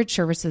 Brokerage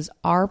services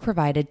are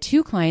provided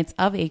to clients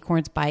of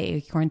Acorns by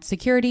Acorns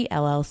Security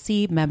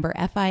LLC, member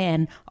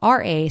FINRA/SIPC.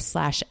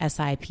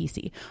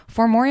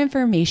 For more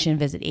information,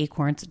 visit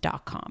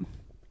acorns.com.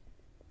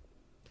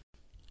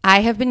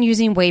 I have been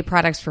using Ouai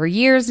products for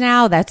years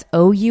now. That's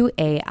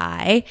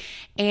OUAI.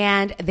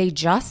 And they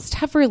just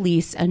have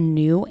released a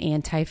new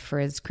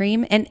anti-frizz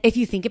cream. And if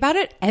you think about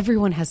it,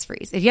 everyone has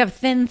frizz. If you have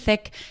thin,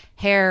 thick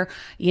hair,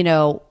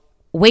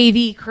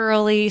 wavy,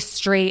 curly,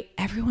 straight,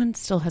 everyone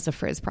still has a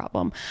frizz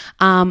problem.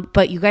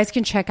 But you guys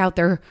can check out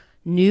their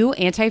new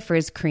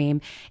anti-frizz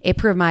cream. It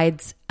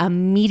provides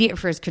immediate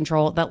frizz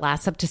control that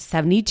lasts up to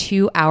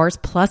 72 hours.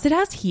 Plus it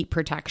has heat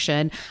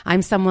protection.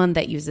 I'm someone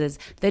that uses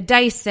the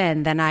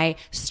Dyson, then I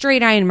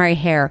straight iron my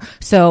hair.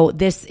 So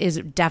this is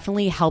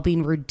definitely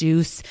helping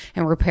reduce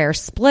and repair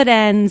split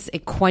ends.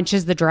 It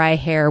quenches the dry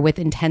hair with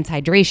intense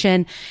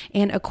hydration.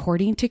 And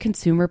according to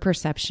consumer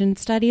perception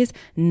studies,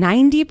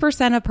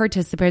 90% of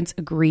participants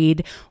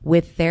agreed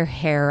with their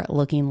hair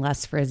looking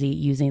less frizzy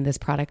using this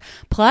product.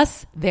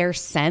 Plus their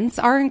scents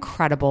are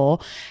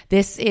incredible.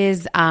 This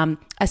is a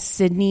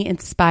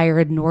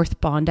Sydney-inspired North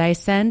Bondi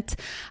scent.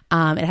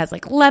 It has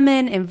like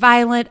lemon and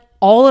violet.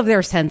 All of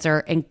their scents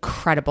are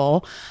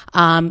incredible.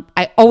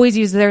 I always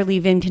use their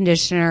leave-in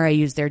conditioner. I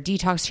use their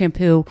detox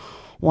shampoo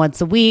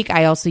once a week.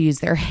 I also use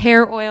their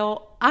hair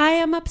oil. I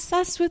am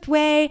obsessed with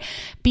Ouai.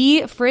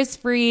 Be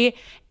frizz-free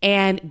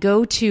and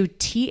go to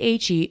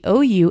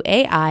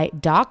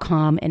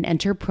THEOUAI.com and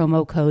enter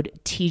promo code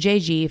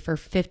TJG for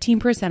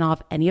 15%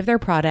 off any of their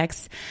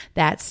products.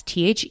 That's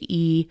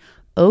THEOUAI.com,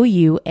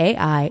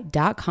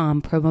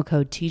 promo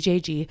code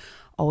TJG.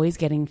 Always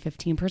getting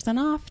 15%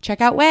 off. Check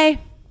out Ouai.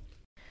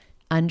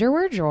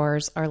 Underwear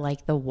drawers are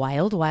like the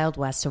wild, wild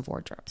west of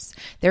wardrobes.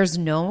 There's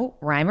no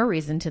rhyme or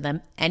reason to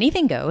them.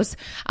 Anything goes.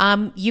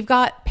 You've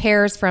got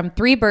pairs from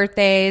 3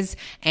 birthdays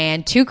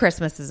and 2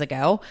 Christmases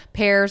ago,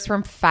 pairs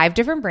from 5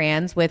 different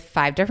brands with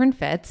 5 different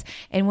fits.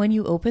 And when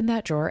you open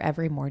that drawer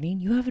every morning,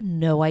 you have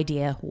no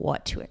idea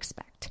what to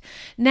expect.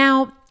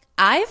 Now,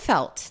 I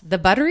felt the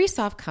buttery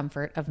soft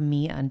comfort of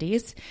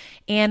MeUndies,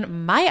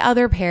 and my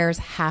other pairs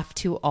have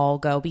to all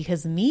go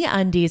because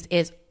MeUndies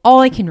is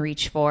all I can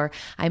reach for.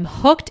 I'm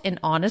hooked, and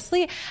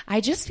honestly,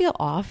 I just feel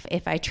off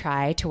if I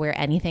try to wear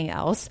anything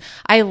else.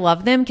 I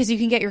love them because you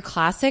can get your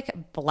classic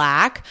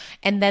black,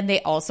 and then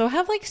they also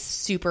have like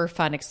super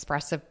fun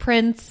expressive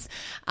prints.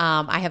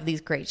 I have these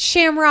great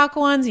shamrock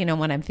ones,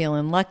 when I'm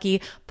feeling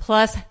lucky.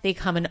 Plus, they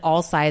come in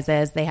all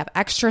sizes. They have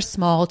extra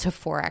small to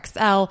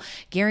 4XL,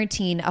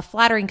 guaranteeing a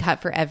flattering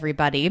cut for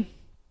everybody.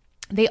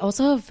 They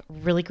also have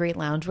really great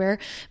loungewear.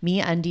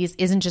 MeUndies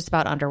isn't just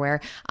about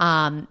underwear.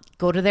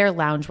 Go to their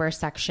loungewear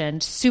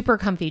section. Super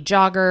comfy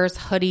joggers,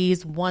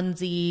 hoodies,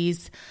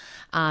 onesies.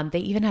 They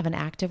even have an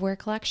activewear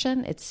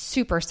collection. It's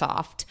super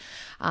soft.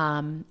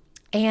 And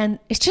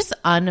it's just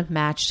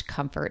unmatched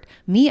comfort.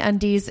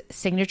 MeUndies'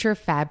 signature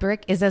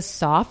fabric is as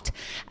soft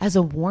as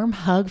a warm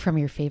hug from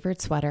your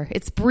favorite sweater.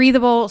 It's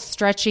breathable,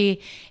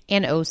 stretchy,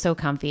 and oh so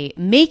comfy,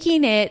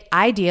 making it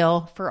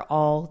ideal for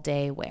all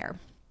day wear.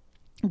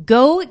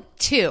 Go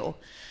to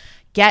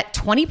get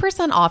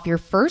 20% off your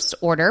first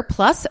order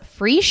plus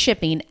free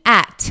shipping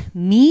at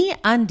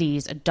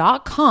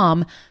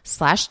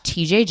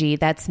meundies.com/TJG.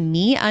 That's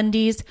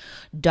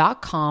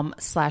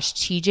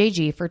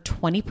meundies.com/TJG for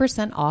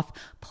 20% off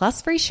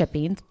plus free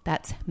shipping.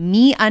 That's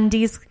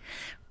MeUndies,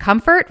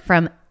 comfort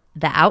from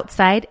the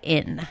outside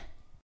in.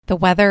 The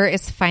weather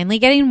is finally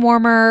getting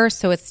warmer,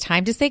 so it's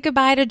time to say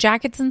goodbye to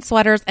jackets and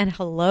sweaters and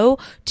hello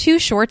to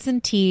shorts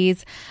and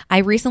tees. I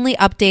recently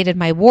updated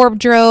my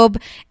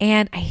wardrobe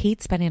and I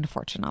hate spending a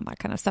fortune on that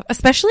kind of stuff,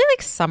 especially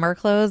like summer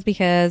clothes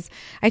because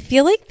I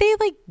feel like they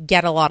like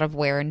get a lot of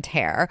wear and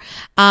tear.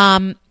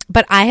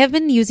 But I have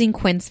been using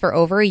Quince for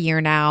over a year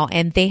now,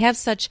 and they have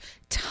such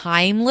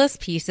timeless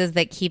pieces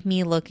that keep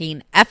me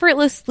looking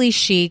effortlessly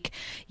chic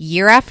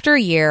year after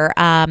year.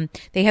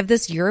 They have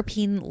this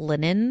European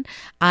linen.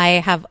 I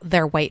have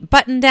their white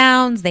button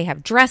downs. They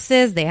have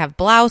dresses. They have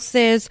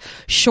blouses,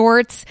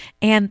 shorts,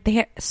 and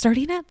they're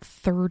starting at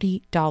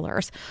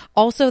 $30.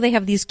 Also, they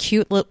have these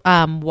cute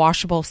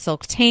washable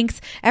silk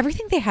tanks.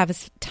 Everything they have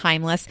is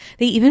timeless.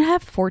 They even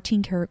have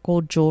 14 karat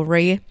gold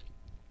jewelry.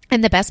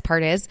 And the best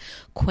part is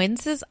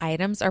Quince's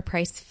items are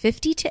priced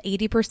 50 to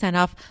 80%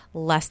 off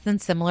less than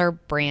similar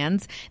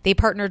brands. They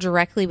partner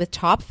directly with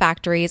top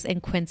factories,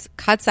 and Quince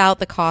cuts out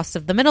the cost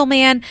of the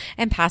middleman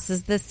and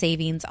passes the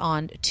savings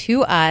on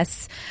to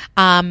us.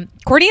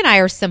 Courtney and I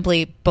are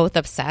simply both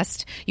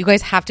obsessed. You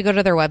guys have to go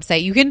to their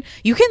website. You can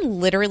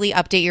literally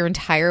update your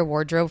entire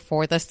wardrobe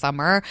for the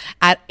summer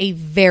at a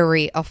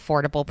very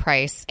affordable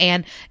price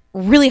and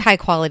really high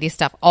quality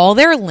stuff. All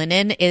their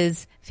linen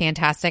is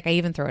fantastic. I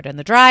even throw it in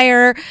the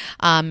dryer.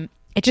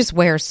 It just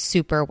wears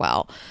super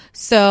well.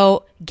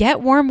 So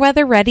get warm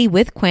weather ready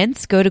with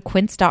Quince. Go to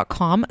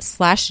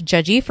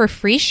quince.com/judgy for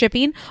free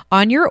shipping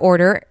on your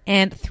order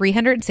and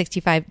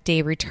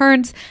 365-day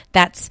returns.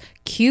 That's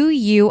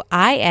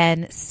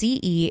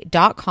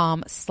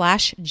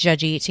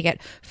QUINCE.com/judgy to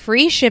get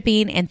free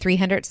shipping and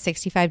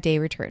 365-day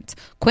returns.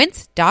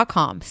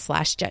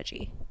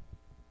 Quince.com/judgy.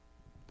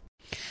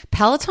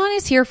 Peloton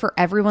is here for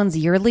everyone's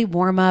yearly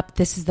warm-up.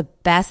 This is the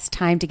best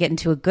time to get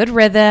into a good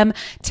rhythm,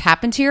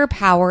 tap into your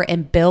power,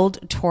 and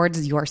build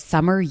towards your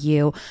summer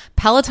you.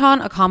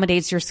 Peloton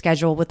accommodates your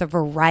schedule with a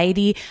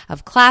variety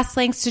of class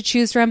lengths to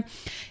choose from.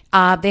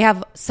 They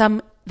have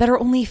some that are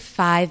only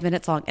 5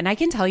 minutes long. And I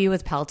can tell you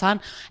with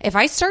Peloton, if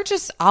I start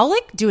I'll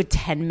like do a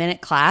 10-minute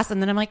class and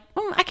then I'm like,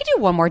 I could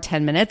do one more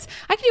 10 minutes.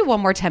 I could do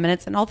one more 10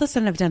 minutes. And all of a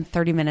sudden I've done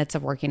 30 minutes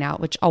of working out,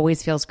 which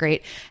always feels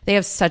great. They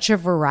have such a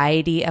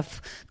variety of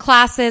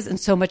classes and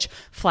so much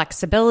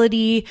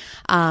flexibility.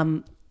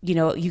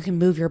 You can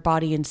move your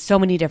body in so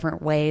many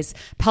different ways.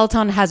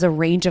 Peloton has a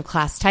range of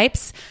class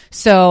types.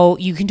 So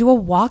you can do a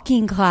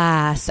walking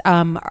class.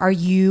 Are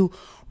you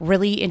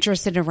really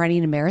interested in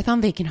running a marathon?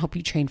 They can help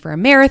you train for a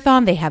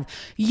marathon. They have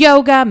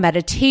yoga,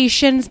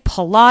 meditations,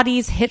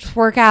 Pilates, HIIT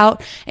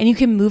workout, and you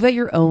can move at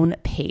your own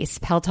pace.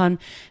 Peloton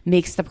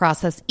makes the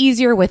process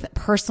easier with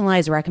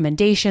personalized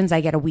recommendations.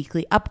 I get a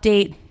weekly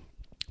update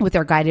with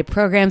their guided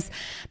programs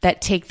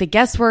that take the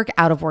guesswork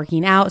out of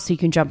working out so you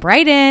can jump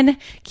right in,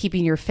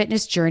 keeping your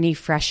fitness journey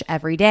fresh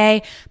every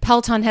day.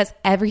 Peloton has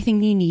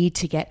everything you need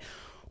to get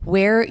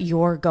where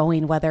you're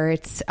going, whether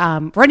it's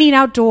running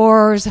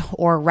outdoors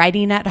or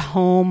riding at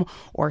home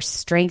or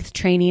strength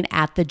training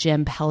at the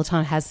gym.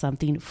 Peloton has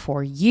something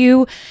for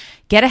you.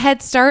 Get a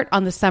head start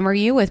on the summer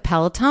you with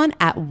Peloton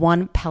at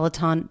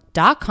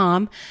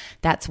onepeloton.com.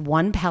 That's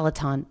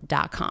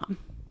onepeloton.com.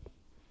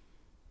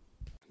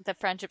 The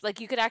friendship,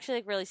 like you could actually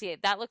like really see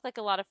it. That looked like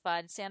a lot of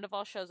fun.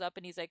 Sandoval shows up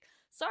and he's like,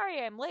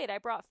 "Sorry, I'm late. I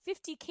brought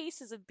 50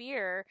 cases of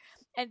beer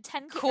and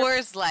 10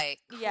 Coors Light."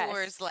 Yes.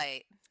 Coors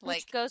Light,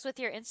 which goes with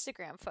your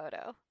Instagram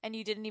photo, and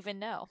you didn't even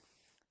know.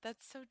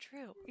 That's so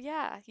true.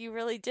 Yeah, you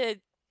really did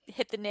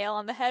hit the nail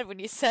on the head when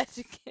you said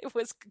it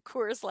was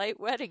Coors Light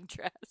wedding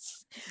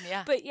dress.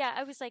 Yeah, but yeah,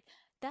 I was like,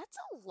 that's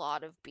a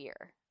lot of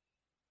beer.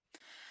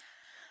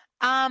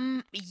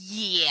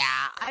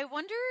 Yeah. I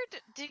wondered,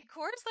 did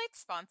Coors Light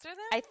sponsor them?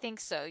 I think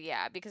so,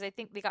 yeah, because I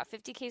think they got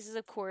 50 cases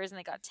of Coors and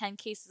they got 10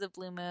 cases of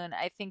Blue Moon.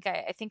 I think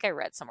I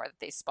read somewhere that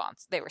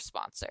they were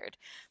sponsored.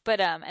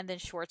 But and then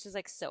Schwartz was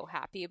like so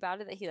happy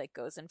about it that he like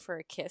goes in for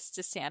a kiss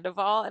to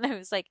Sandoval, and I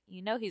was like,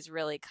 he's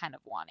really kind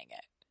of wanting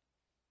it.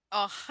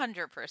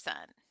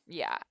 100%.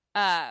 Yeah.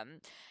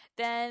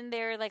 Then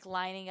they're like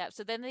lining up.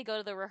 So then they go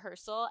to the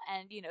rehearsal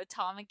and,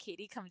 Tom and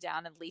Katie come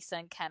down and Lisa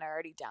and Ken are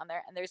already down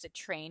there and there's a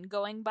train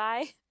going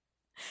by.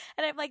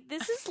 And I'm like,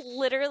 this is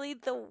literally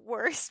the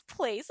worst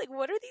place. Like,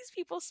 what are these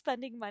people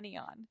spending money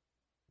on?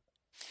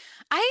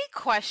 I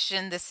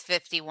question this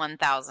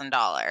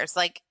 $51,000.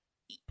 Like,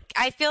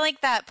 I feel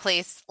like that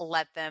place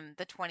let them,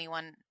 the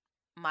 21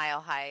 Mile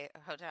High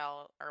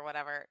Hotel or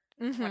whatever,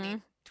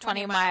 20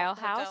 Mile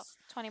House,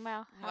 20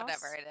 Mile House,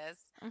 whatever it is.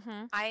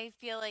 Mm-hmm. I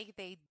feel like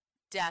they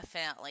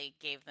definitely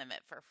gave them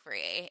it for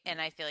free,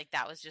 and I feel like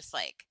that was just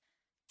like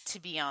to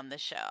be on the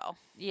show.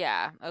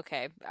 Yeah,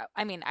 okay.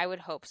 I mean, I would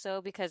hope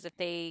so, because if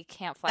they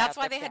can't fly That's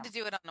out why their they had to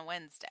do it on a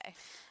Wednesday.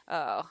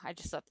 Oh, I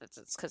just thought that's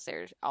it's because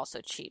they're also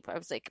cheap. I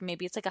was like,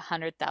 maybe it's like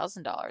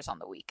 $100,000 on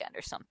the weekend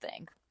or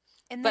something.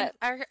 And But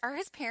then are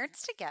his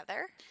parents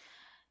together?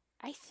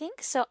 I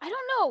think so. I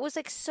don't know. It was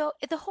like so.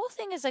 The whole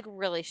thing is like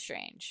really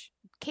strange.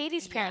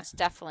 Katie's Yeah. parents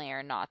definitely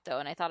are not, though,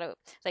 and I thought it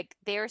like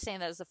they were saying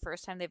that was the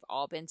first time they've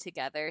all been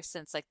together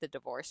since like the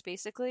divorce,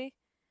 basically.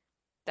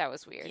 That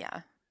was weird.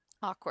 Yeah.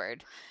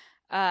 Awkward.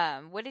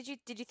 What did you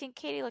think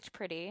Katie looked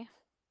pretty?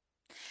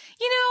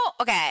 You know,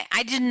 okay,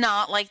 I did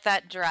not like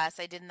that dress.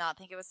 I did not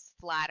think it was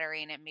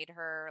flattering. It made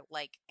her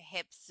like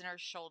hips and her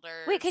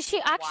shoulders Wait, because she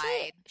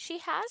actually wide. she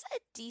has a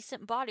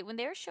decent body. When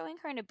they were showing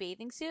her in a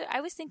bathing suit, I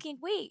was thinking,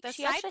 wait, The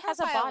she side actually has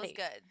a profile body.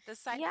 was good. The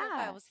side Yeah.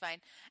 profile was fine.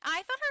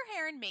 I thought her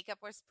hair and makeup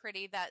was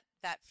pretty. That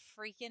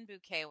freaking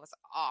bouquet was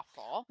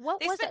awful.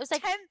 What was it? It was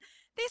like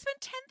they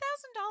spent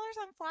 $10,000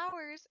 on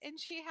flowers, and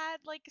she had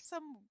like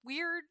some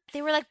weird.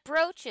 they were like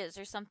brooches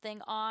or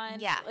something on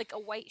Yeah. like a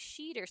white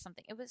sheet or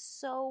something. It was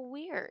so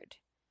weird.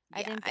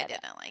 I Yeah, didn't I get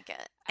it. didn't like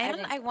it. I And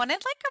didn't I get it.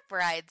 wanted like a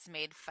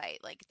bridesmaid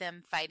fight, like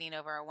them fighting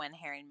over when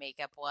hair and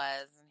makeup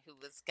was and who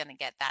was gonna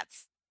get that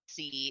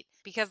seat.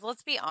 Because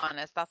let's be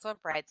honest, that's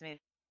what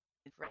bridesmaids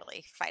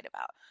really fight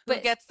about. Who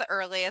But gets the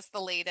earliest, the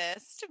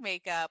latest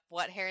makeup?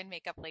 What hair and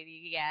makeup lady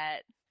you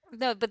get?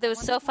 no, but it I was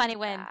wanted so more funny of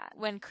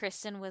when that.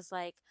 Kristen was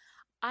like,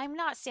 "I'm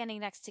not standing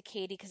next to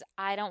Katie because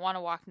I don't want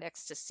to walk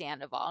next to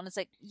Sandoval." And it's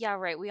like, yeah,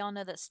 right. We all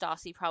know that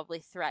Stassi probably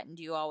threatened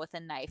you all with a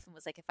knife and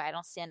was like, "If I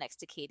don't stand next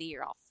to Katie,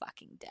 you're all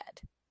fucking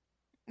dead."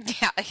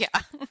 Yeah.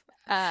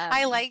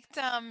 I Um, liked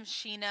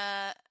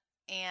Sheena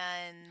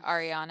and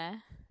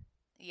Ariana.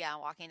 yeah,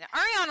 walking down.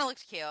 Ariana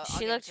looked cute. I'll She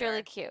give it looked to her.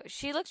 really cute.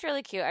 She looked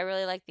really cute. I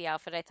really liked the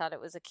outfit. I thought it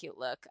was a cute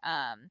look.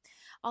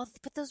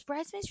 But those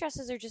bridesmaids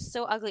dresses are just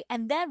so ugly.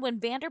 And then when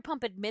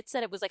Vanderpump admits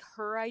that it was like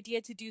her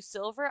idea to do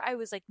silver, I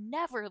was like,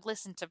 never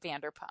listen to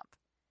Vanderpump.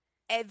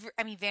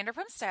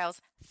 Vanderpump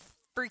Styles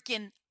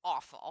freaking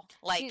awful.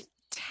 Like She's-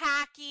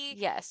 tacky,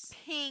 Yes.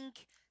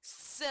 pink,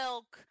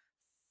 silk,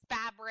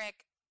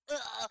 fabric.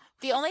 Ugh.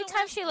 The only still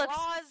time wears she looks-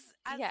 bras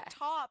as yeah.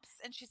 tops,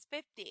 and she's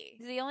 50.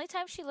 The only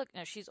time she looked,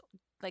 no, she's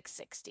like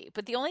 60.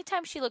 But the only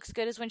time she looks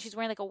good is when she's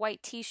wearing like a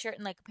white t-shirt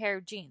and like a pair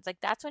of jeans. Like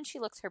that's when she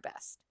looks her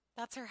best.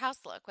 That's her house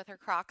look with her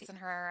Crocs and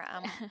her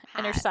hat.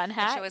 And her sun And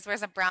hat. she always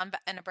wears a brown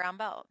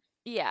belt.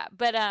 Yeah,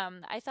 but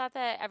I thought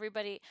that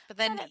everybody. But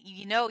then kinda-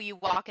 you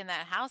walk in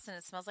that house and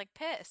it smells like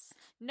piss.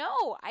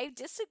 No, I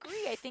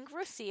disagree. I think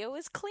Rocio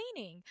is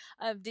cleaning.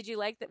 Did you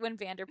like that when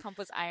Vanderpump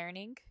was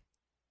ironing?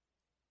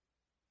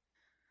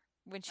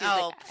 When she was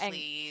Oh, like,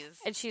 please.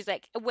 and she's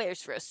like,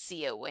 "Where's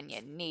Rocio when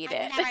you need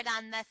I've it?" never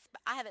done this.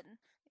 I haven't.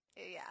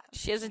 Yeah.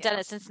 She hasn't done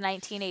it since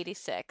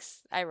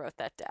 1986. I wrote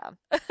that down.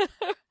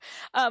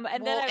 And Well,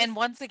 then and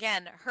once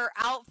again, her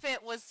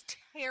outfit was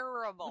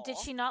terrible. did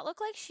she not look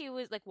like she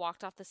was like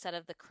walked off the set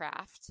of The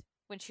Craft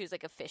when she was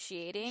like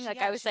officiating? Like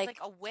Yeah, I was she's like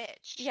a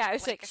witch. yeah, I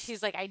was like,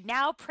 she's like, I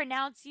now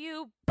pronounce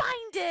you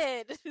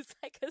binded. It's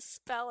like a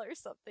spell or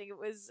something.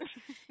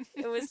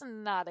 It was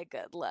not a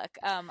good look.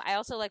 I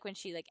also like when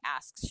she like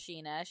asks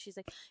Sheena, she's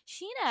like,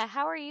 Sheena,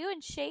 how are you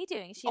and Shay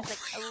doing? She's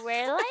like,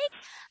 we're like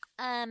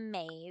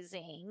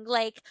amazing.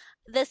 Like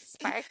the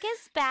spark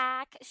is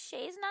back.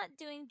 Shay's not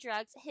doing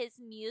drugs. His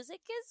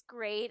music is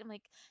great. I'm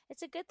like,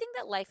 it's a good thing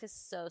that life is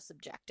so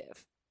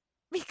subjective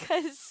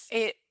because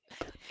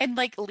And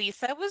like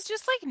Lisa was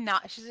just like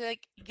not. She's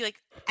like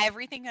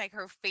everything, like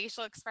her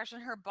facial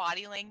expression, her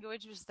body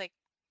language was like,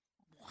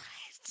 what?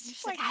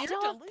 She's Like, like, I you're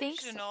don't think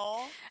so.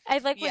 delusional. I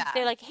like when Yeah.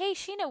 they're like, "Hey,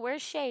 Sheena,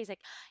 where's Shay?" He's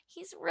like,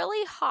 "He's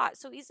really hot,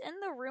 so he's in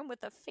the room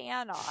with a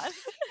fan on."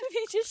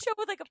 They just show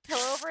with like a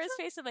pillow over his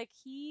face, and like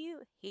he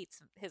hates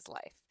his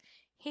life.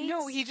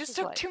 No, he Hates just his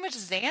took life. too much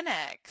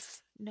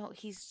Xanax. No,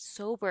 he's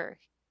sober.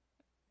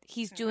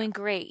 He's No. doing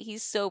great.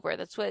 He's sober.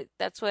 That's what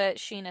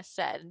Sheena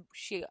said.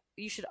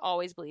 You should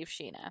always believe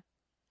Sheena.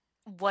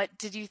 What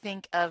did you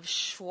think of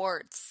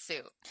Schwartz's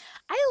suit?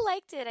 I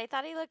liked it. I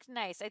thought he looked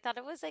nice. I thought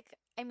it was like,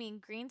 I mean,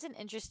 green's an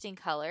interesting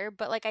color,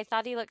 but like I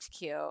thought he looked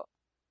cute.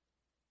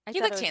 I He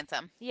thought looked it was-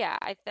 handsome. Yeah,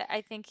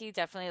 I think he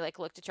definitely like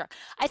looked attractive.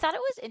 I thought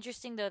it was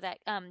interesting though that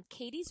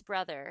Katie's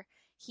brother,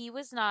 he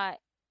was not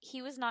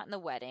in the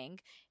wedding.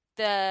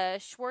 The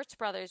Schwartz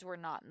brothers were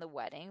not in the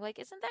wedding. Like,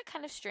 isn't that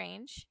kind of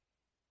strange?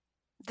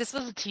 This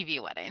was a TV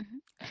wedding.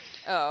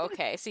 Oh,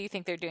 okay. So you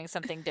think they're doing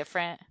something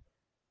different?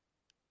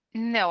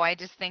 No, I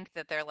just think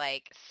that they're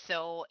like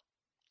so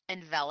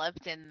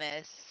enveloped in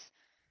this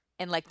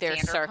In like their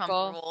Vanderpump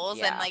circle? rules,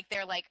 Yeah. and like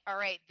they're like, all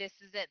right, this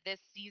is it. This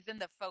season,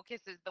 the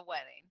focus is the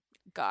wedding.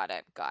 Got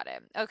it.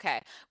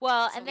 Okay.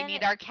 Well, So and we then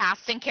need our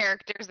casting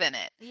characters in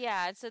it.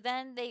 yeah, and so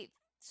then they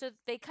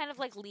kind of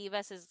like leave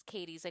us as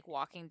Katie's like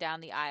walking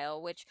down the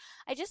aisle, which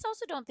I just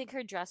also don't think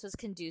her dress was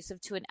conducive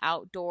to an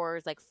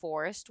outdoors like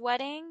forest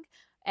wedding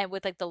and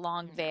with like the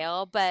long No.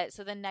 veil. But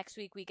so then next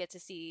week we get to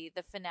see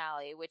the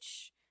finale,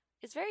 which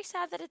is very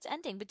sad that it's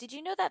ending. But did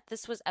you know that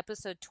this was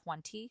episode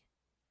 20?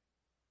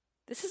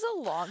 This is a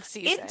long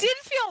season. It did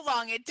feel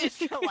long. It did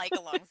feel like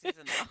a long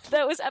season, though.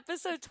 That was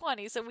episode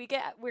 20. So we're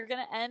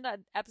going to end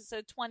on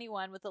episode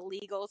 21 with a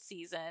legal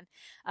season.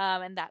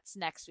 And that's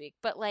next week.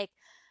 But like,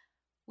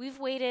 we've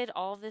waited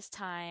all this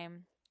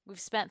time. We've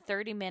spent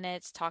 30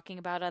 minutes talking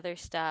about other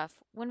stuff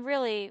when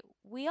really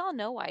we all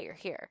know why you're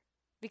here.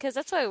 Because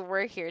that's why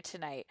we're here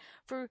tonight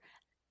for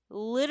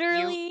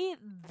literally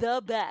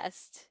the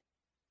best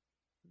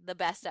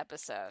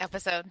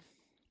episode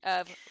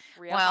of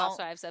Real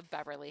Housewives of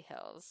Beverly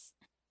Hills.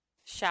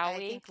 Shall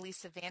we? I think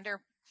Lisa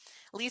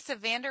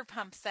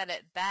Vanderpump said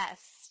it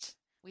best.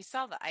 We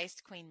saw the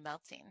Ice Queen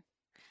melting.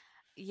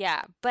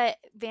 Yeah, but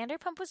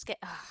Vanderpump was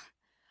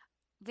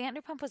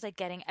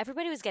like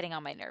everybody was getting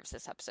on my nerves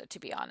this episode, to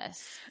be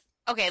honest.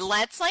 Okay,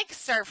 let's like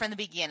start from the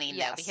beginning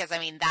though, because I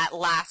mean that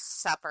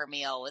Last Supper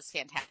meal was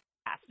fantastic.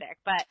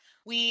 But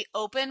we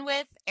open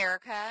with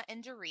Erica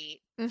and Dorit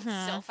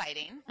still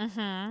fighting.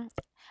 Mm-hmm.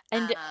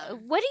 And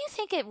what do you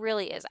think it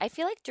really is? I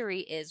feel like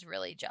Dorit is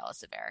really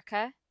jealous of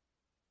Erica.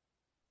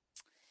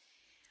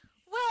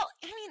 Well,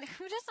 I mean,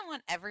 who doesn't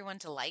want everyone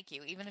to like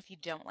you, even if you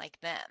don't like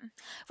them?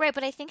 Right,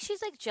 but I think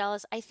she's like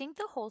jealous. I think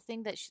the whole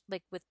thing that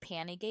like with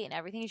Pantygate and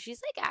everything,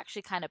 she's like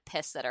actually kind of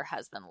pissed that her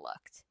husband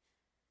looked.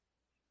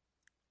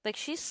 Like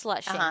she's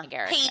slut shaming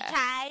Erica.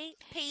 PK.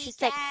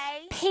 She's like,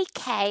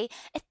 PK,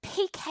 if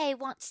PK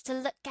wants to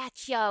look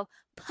at your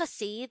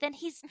pussy, then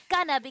he's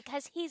gonna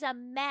because he's a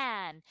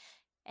man.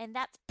 And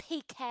that's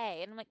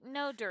PK. And I'm like,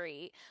 no,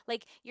 Dorit.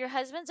 Like, your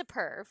husband's a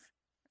perv.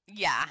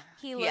 Yeah.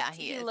 He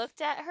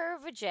looked at her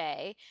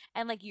vajay,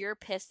 and like you're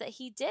pissed that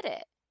he did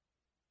it.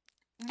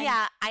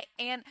 Yeah,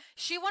 and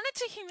she wanted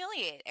to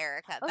humiliate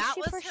Erica. Oh, that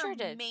she was for her sure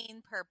did.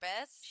 main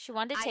purpose. She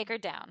wanted to take her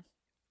down.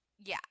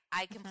 Yeah,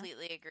 I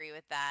completely agree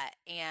with that,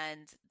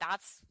 and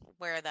that's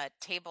where the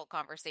table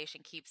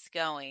conversation keeps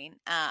going.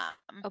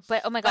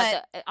 But oh my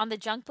god, on the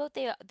junk boat,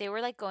 they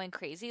were like going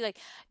crazy. Like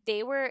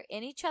they were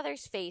in each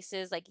other's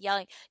faces, like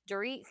yelling.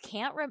 Dorit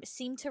can't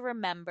seem to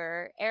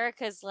remember.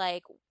 Erica's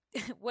like,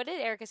 what did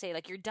Erica say?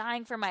 Like, you're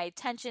dying for my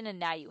attention, and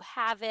now you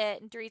have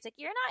it. And Dorit's like,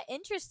 you're not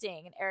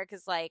interesting. And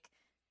Erica's like,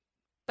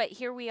 but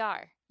here we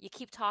are. You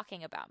keep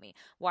talking about me.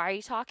 Why are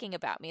you talking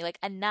about me? Like,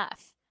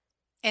 enough.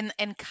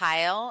 And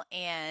Kyle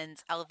and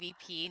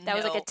LVP, that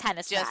was like a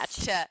tennis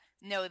match.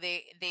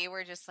 They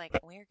were just like,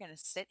 we're gonna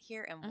sit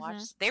here and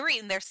watch. They were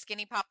eating their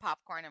Skinny Pop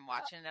popcorn and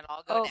watching it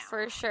all go down. Oh,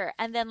 for sure.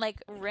 And then like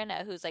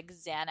Rinna, who's like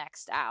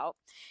Xanaxed out,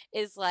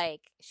 is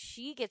like,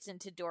 she gets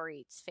into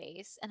Dorit's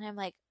face, and I'm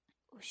like,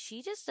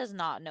 she just does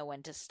not know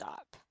when to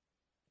stop.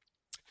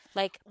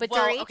 Like, but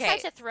Dorit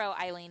tried to throw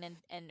Eileen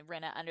and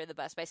Rinna under the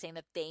bus by saying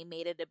that they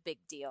made it a big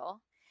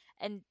deal,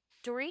 and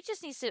Dorit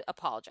just needs to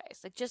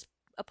apologize. Like, just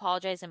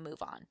apologize and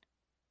move on.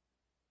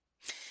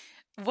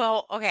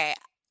 Well, okay.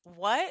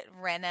 What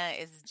Rinna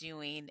is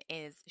doing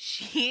is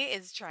she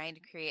is trying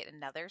to create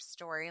another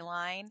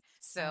storyline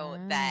so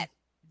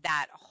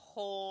that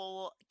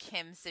whole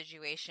Kim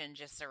situation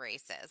just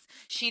erases.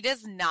 She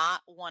does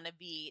not want to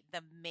be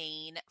the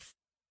main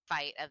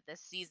fight of this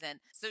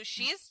season. So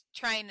she's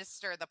trying to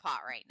stir the pot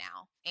right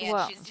now.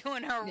 And she's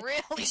doing a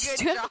really good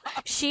job.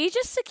 She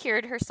just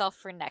secured herself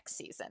for next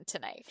season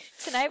tonight.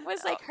 Tonight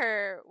was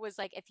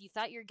like if you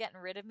thought you're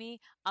getting rid of me,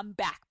 I'm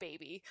back,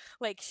 baby.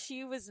 Like,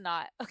 she was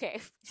not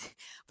okay.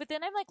 But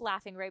then I'm like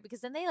laughing, right?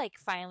 Because then they're like,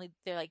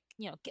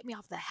 get me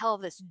off the hell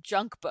of this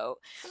junk boat.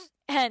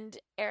 And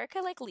Erica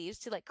like leaves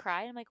to like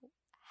cry. And I'm like,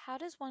 how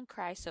does one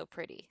cry so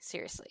pretty?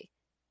 Seriously.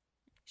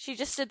 She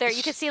just stood there.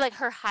 You could see like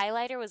her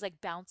highlighter was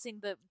like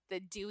bouncing the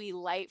dewy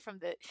light from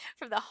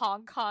the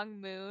Hong Kong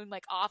moon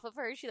like off of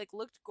her. She like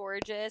looked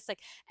gorgeous. Like,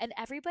 and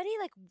everybody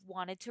like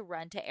wanted to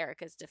run to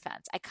Erica's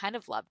defense. I kind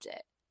of loved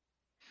it.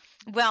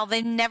 Well,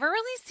 they've never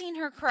really seen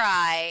her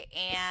cry,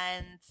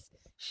 and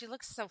she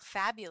looks so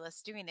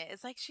fabulous doing it.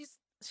 It's like she's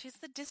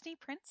the Disney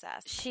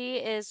princess. She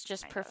is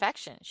just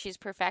perfection. She's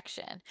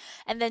perfection.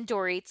 And then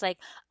Dorit's like,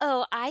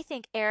 oh, I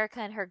think Erica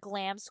and her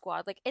glam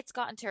squad, like, it's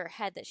gotten to her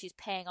head that she's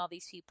paying all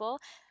these people.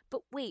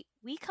 But wait,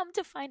 we come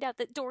to find out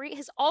that Dorit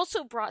has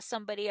also brought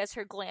somebody as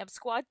her glam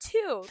squad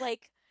too.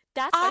 Like,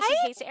 that's why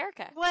she hates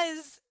Erica.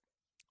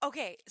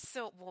 Okay,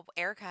 so,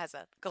 Erica has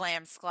a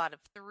glam squad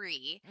of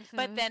 3,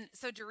 but then,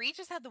 so Dorit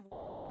just had the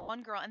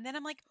one girl, and then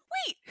I'm like,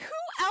 wait,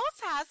 who else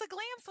has a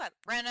glam squad?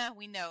 Rinna,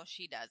 we know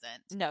she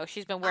doesn't. No,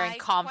 she's been wearing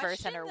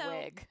Converse and her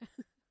wig.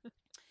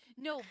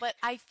 No, but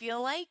I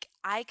feel like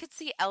I could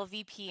see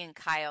LVP and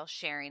Kyle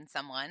sharing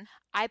someone.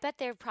 I bet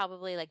they're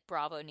probably like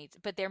Bravo needs,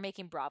 but they're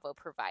making Bravo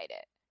provide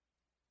it.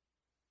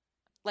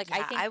 Like,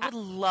 yeah, I would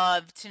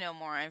love to know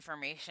more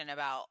information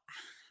about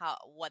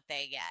what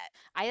they get.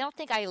 I don't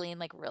think Eileen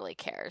like really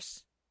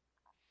cares.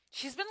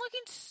 She's been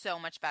looking so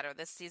much better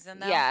this season,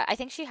 though. Yeah, I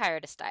think she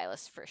hired a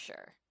stylist for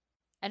sure.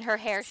 And her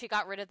hair, she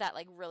got rid of that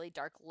like really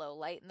dark low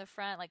light in the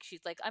front. Like,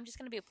 she's like, I'm just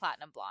gonna be a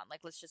platinum blonde. Like,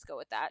 let's just go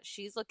with that.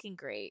 She's looking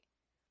great.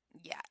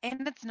 Yeah,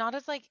 and it's not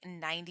as like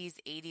 90s,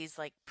 80s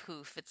like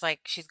poof. It's like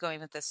she's going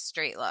with this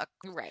straight look.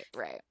 Right.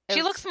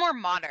 She looks more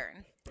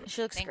modern.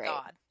 She looks Thank great.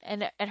 God.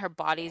 And her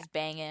body's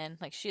banging.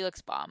 Like, she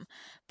looks bomb.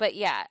 But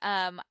yeah,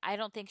 I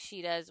don't think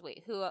she does.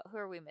 Wait, who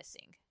are we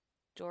missing?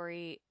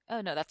 Dory. Oh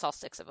no, that's all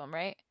 6 of them,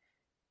 right?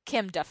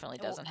 Kim definitely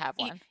doesn't have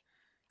one.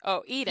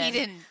 Oh,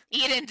 Eden.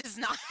 Eden does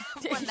not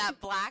have one, that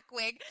black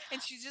wig.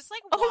 And she's just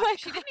like, Oh my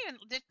she God.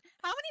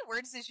 how many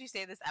words did she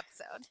say this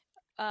episode?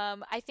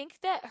 I think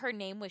that her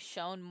name was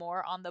shown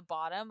more on the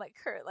bottom, like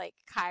her, like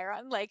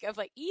Chiron, like of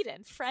like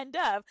Eden, friend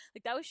of,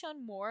 like that was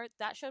shown more.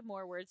 That showed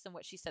more words than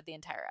what she said the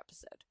entire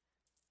episode.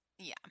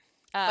 Yeah,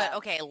 but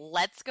okay,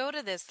 let's go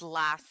to this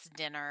last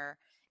dinner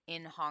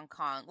in Hong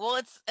Kong. Well,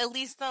 it's at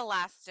least the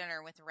last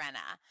dinner with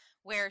Rena,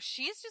 where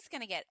she's just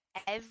gonna get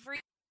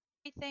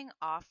everything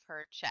off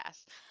her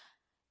chest.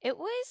 It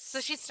was so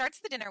she starts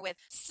the dinner with,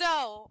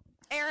 "So,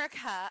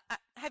 Erica,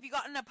 have you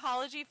got an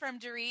apology from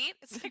Dorit?"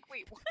 It's like,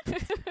 wait,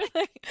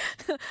 what?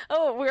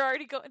 Oh, we're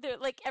already going there.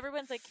 Like,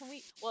 everyone's like, "Can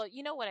we?" Well,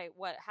 you know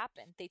what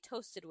happened? They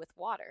toasted with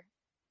water.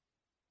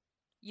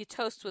 You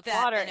toast with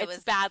water,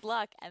 it's bad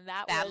luck, and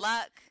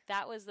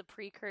that was the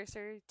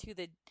precursor to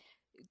the,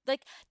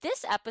 like,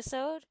 this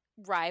episode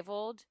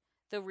rivaled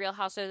the Real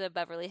Housewives of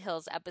Beverly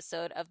Hills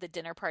episode of the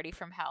Dinner Party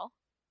from Hell.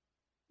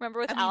 Remember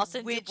with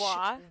Alison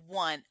Dubois?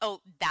 One?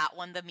 Oh, that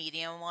one, the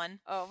medium one.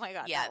 Oh my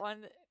God, yeah. That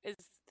one is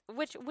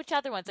which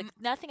other ones? Like,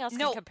 nothing else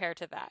can compare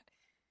to that.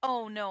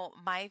 Oh no,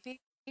 my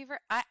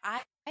favorite.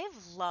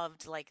 I've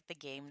loved like the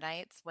game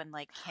nights when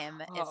like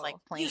Kim is like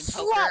playing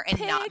poker and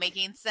not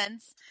making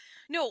sense.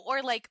 No,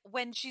 or like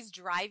when she's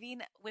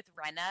driving with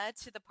Rena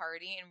to the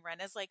party and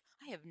Rena's like,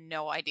 I have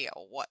no idea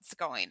what's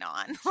going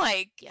on.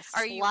 Like,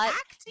 are you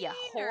acting? Yeah,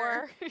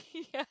 whore.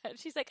 Yeah,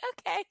 she's like,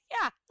 okay,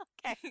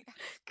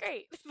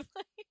 great.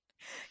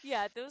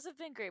 Yeah, those have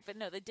been great. But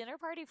no, the Dinner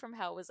Party from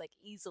Hell was like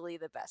easily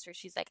the best, where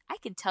she's like, I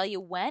can tell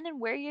you when and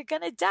where you're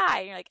gonna die.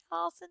 And you're like,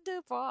 Alison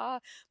Dubois.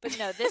 But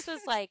no, this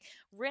was like,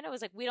 Rena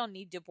was like, we don't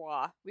need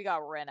Dubois. We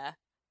got Rena.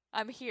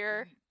 I'm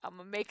here. I'm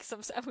gonna make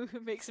some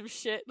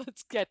shit.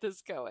 Let's get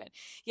this going.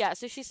 Yeah,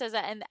 so she says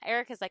that, and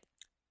Erica's like,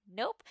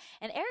 nope.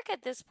 And Erica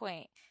at this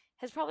point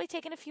has probably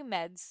taken a few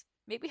meds,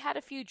 maybe had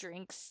a few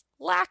drinks,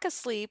 lack of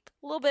sleep,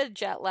 a little bit of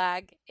jet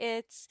lag.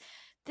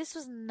 This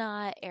was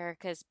not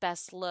Erica's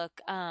best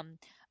look,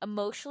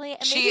 emotionally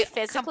and maybe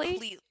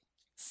physically.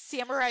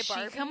 Samurai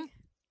Barbie.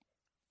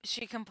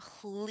 She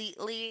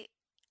completely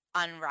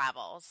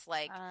unravels.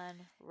 Like,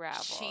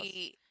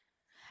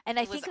 and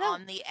I think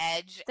on the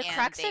edge. The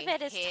crux of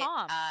it is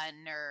Tom. A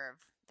nerve.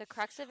 The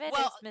crux of it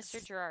is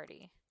Mr.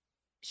 Girardi.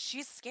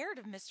 She's scared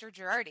of Mr.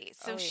 Girardi,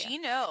 so she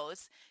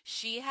knows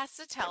she has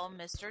to tell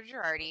Mr.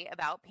 Girardi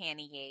about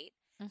Pantygate,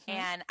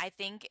 and I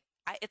think.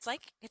 It's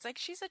like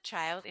she's a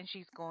child and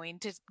she's going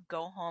to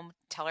go home,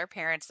 tell her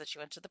parents that she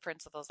went to the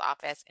principal's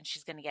office, and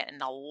she's going to get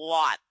in a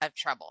lot of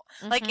trouble.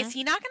 Like, is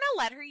he not going to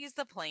let her use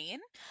the plane?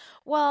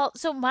 Well,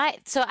 so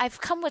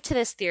I've come to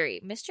this theory.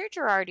 Mr.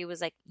 Girardi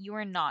was like, you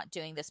are not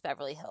doing this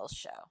Beverly Hills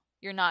show.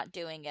 You're not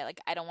doing it.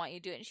 Like, I don't want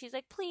you to do it. And she's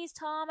like, please,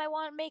 Tom, I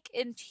want to make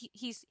it. And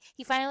he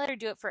finally let her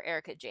do it for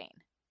Erica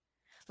Jane.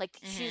 Like,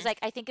 she's like,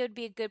 I think it would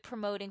be a good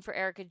promoting for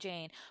Erica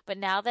Jane. But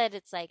now that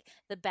it's like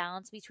the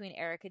balance between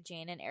Erica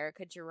Jane and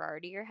Erica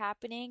Girardi are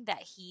happening,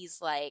 that he's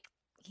like,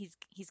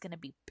 he's going to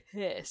be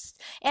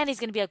pissed. And he's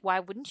going to be like, why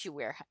wouldn't you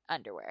wear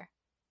underwear?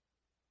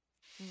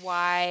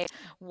 Why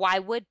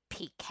would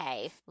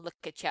PK look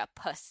at your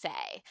pussy?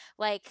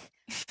 Like,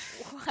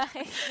 why,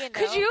 you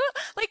know?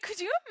 Could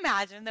you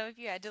imagine though if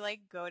you had to like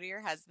go to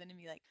your husband and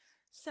be like,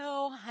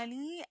 so,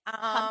 honey,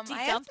 I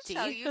have to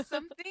tell you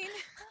something.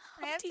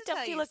 Humpty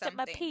Dumpty looked at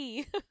my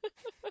pee.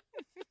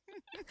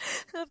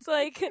 It's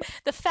like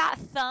the fat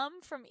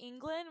thumb from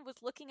England was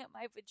looking at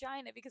my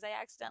vagina because I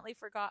accidentally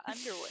forgot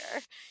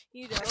underwear.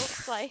 You know,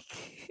 it's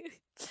like,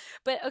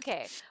 but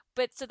okay.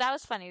 But so that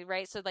was funny,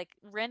 right? So like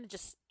Ren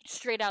just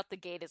straight out the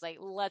gate is like,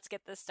 let's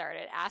get this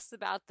started. Asks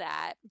about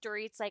that.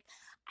 Dorit's like,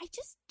 I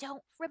just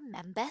don't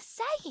remember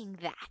saying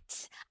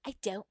that. I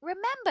don't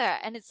remember.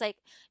 And it's like,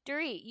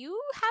 Dorit, you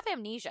have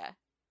amnesia.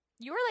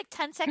 You were like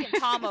 10-second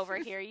Tom over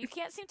here. You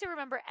can't seem to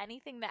remember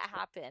anything that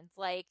happened.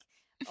 Like,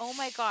 oh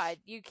my God,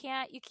 you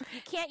can't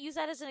use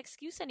that as an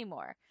excuse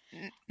anymore.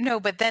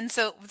 No, but then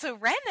so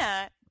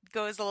Rena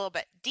goes a little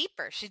bit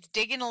deeper. She's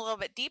digging a little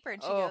bit deeper,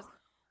 and she goes,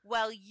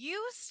 well,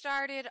 you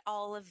started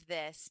all of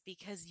this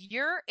because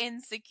you're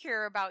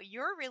insecure about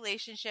your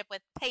relationship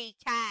with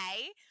PK.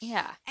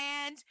 Yeah.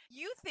 And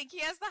you think he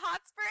has the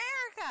hots for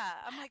Erica.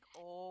 I'm like,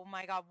 oh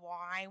my God,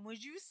 why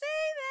would you say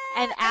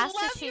that? And asked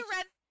I love if you,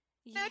 Rena.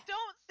 No,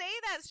 don't say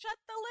that. Shut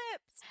the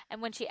lips.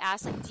 And when she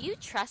asks, like, do you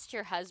trust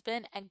your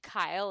husband? And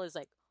Kyle is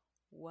like,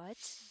 what?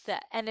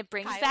 And it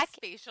brings back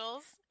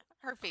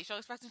her facial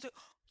expressions.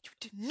 You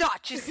did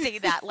not just say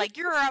that. Like,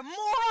 you're a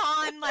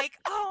moron. Like,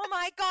 oh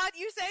my God,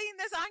 you saying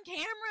this on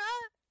camera?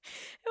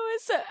 It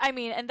was,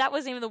 and that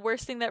wasn't even the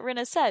worst thing that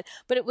Rena said,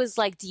 but it was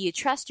like, do you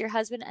trust your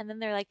husband? And then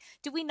they're like,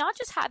 did we not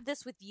just have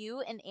this with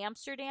you in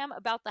Amsterdam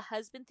about the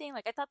husband thing?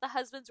 Like, I thought the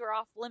husbands were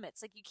off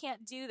limits. Like, you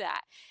can't do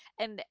that.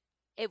 And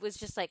it was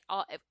just like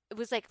it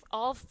was like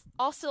all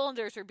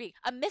cylinders were being,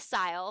 a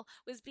missile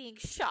was being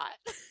shot.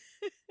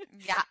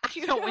 Yeah,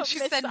 when she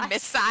said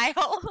missile,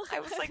 I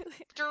was like,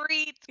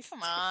 Dorit,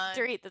 come on.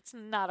 Dorit, that's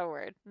not a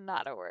word.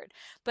 Not a word.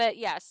 But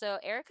yeah, so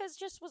Erica's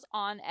just was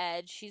on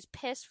edge. She's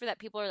pissed for that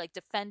people are like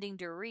defending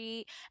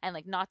Dorit and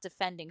like not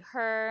defending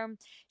her.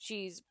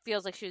 She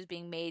feels like she was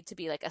being made to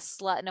be like a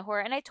slut and a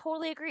whore. And I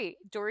totally agree.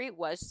 Dorit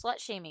was slut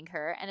shaming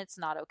her, and it's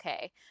not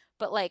okay.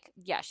 But like,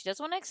 yeah, she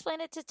doesn't want to explain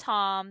it to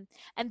Tom.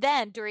 And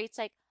then Dorit's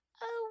like,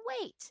 oh,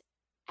 wait,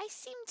 I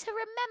seem to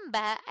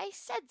remember I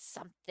said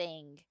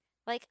something.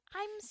 Like,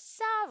 I'm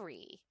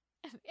sorry.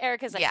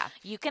 Erica's like,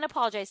 you can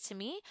apologize to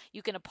me,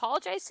 you can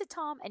apologize to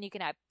Tom, and you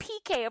can have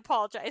PK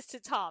apologize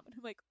to Tom. And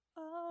I'm like,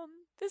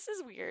 this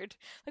is weird.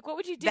 Like, what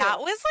would you do? That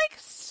was like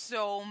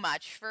so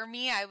much for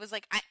me. I was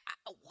like,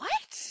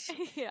 what?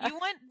 Yeah. You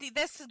want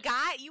this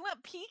guy? You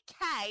want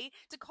PK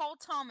to call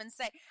Tom and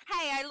say,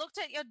 hey, I looked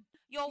at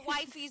your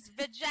wifey's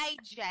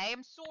vajayjay.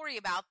 I'm sorry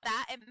about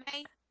that. It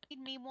made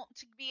me want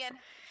to be in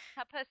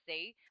her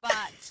pussy,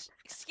 but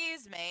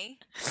excuse me.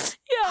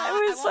 Yeah,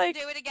 I was I won't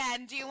do it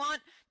again. Do you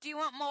want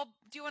more?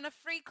 Do you want a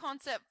free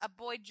concert of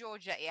Boy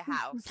George at your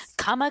house?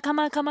 Come on,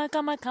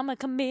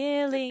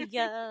 chameleon.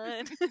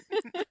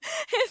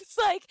 It's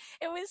like,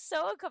 it was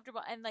so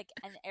uncomfortable, and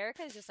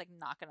Erica's just like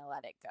not gonna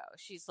let it go.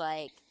 She's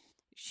like,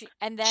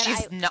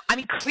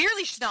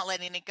 clearly she's not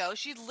letting it go.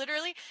 She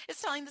literally is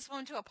telling this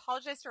woman to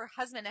apologize to her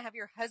husband and have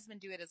your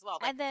husband do it as well.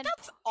 Like, and then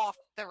that's off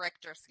the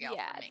Richter scale.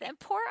 Yeah, for me. And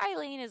poor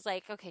Eileen is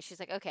like, okay, she's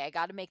like, okay, I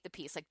got to make the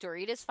peace. Like,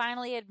 Dorita's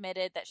finally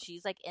admitted that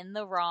she's like in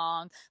the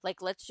wrong. Like,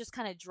 let's just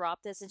kind of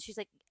drop this. And she's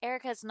like,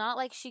 Erica, it's not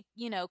like she,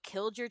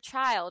 killed your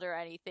child or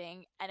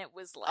anything. And it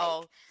was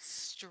like,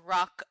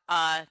 struck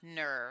a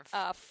nerve.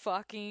 A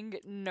fucking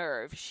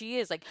nerve. She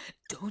is like,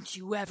 don't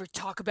you ever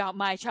talk about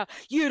my child.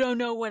 You don't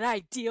know what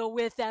I deal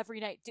with every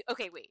night.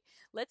 Okay, wait.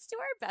 Let's do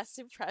our best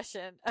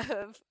impression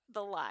of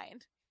the line.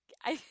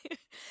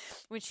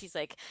 When she's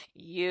like,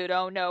 you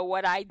don't know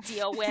what I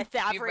deal with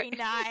every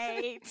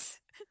night.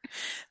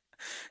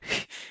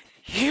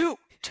 You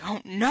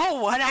don't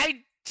know what I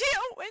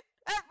deal with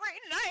every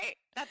night.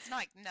 That's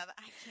not, no,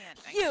 I can't.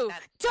 You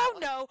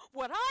don't know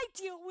what I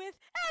deal with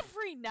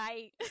every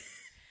night.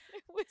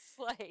 It was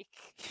like,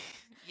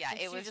 yeah,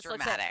 it was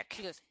dramatic.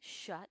 She goes,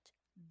 shut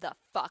the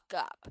fuck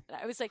up. And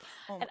I was like,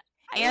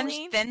 and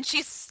then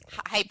she's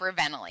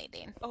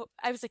hyperventilating. Oh,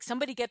 I was like,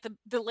 somebody get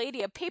the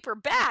lady a paper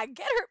bag.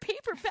 Get her a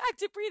paper bag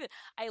to breathe in.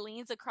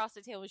 Eileen's across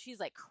the table and she's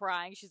like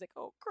crying. She's like,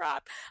 oh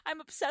crap,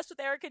 I'm obsessed with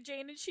Erika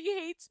Jayne and she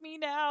hates me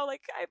now.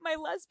 Like, I have my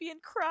lesbian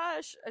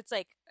crush. It's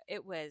like,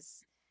 it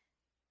was,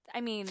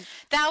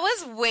 that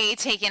was way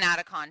taken out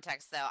of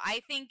context though.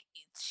 I think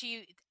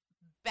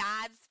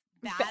bad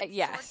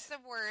sorts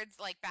of words,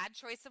 like bad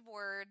choice of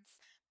words,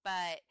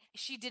 but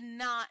she did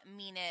not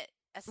mean it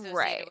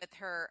associated with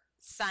her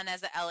son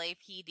as a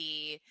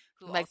LAPD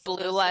who like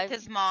also lives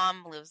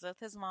with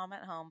his mom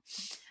at home.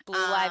 Blue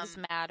Lives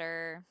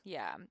Matter.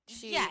 Yeah.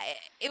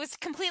 It was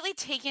completely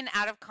taken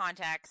out of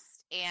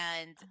context,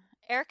 and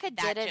Erika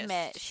did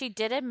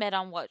admit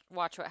on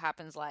Watch What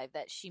Happens Live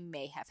that she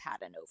may have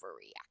had an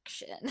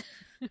overreaction.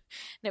 And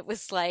it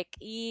was like,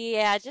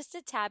 yeah, just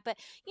a tad, but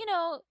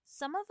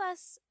some of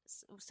us,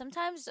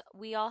 sometimes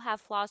we all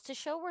have flaws to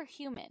show we're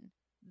human.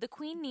 The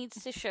queen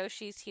needs to show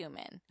she's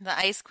human. The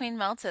ice queen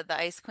melted,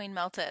 as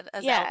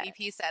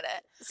LVP said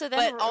it. So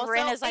then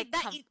Rin is like,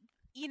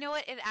 you know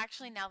what? It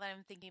actually, now that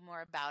I'm thinking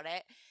more about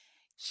it,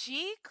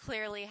 she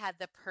clearly had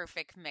the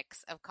perfect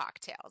mix of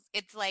cocktails.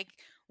 It's like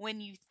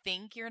when you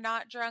think you're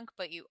not drunk,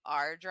 but you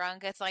are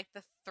drunk. It's like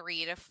the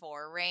 3 to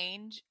 4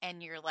 range,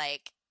 and you're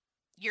like,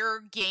 you're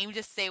game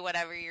to say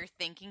whatever you're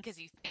thinking because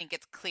you think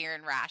it's clear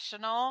and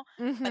rational.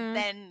 Mm-hmm. But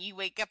then you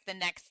wake up the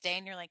next day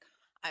and you're like,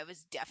 I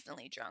was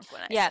definitely drunk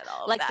when I said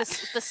all of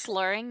that. The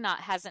slurring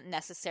hasn't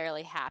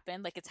necessarily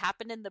happened. Like, it's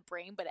happened in the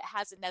brain, but it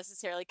hasn't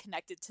necessarily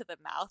connected to the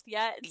mouth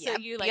yet. And so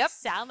you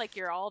sound like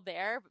you're all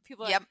there, but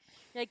people are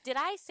like, did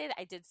I say that?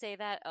 I did say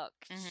that? Oh,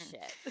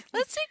 shit.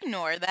 Let's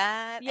ignore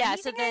that. Yeah,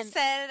 anything I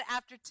said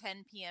after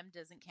 10 p.m.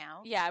 doesn't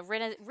count. Yeah,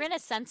 Rinna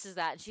senses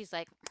that, and she's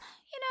like,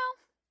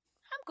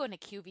 I'm going to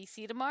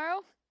QVC tomorrow.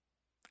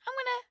 I'm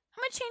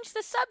gonna change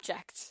the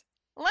subject.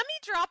 Let me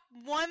drop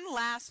one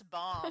last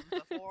bomb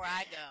before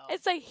I go.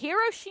 It's like,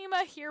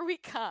 Hiroshima, here we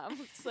come.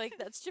 It's like,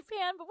 that's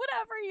Japan, but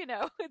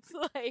whatever, It's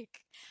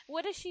like,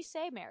 what does she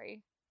say,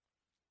 Mary?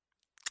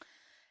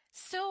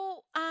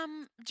 So,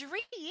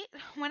 Dorit,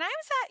 when I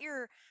was at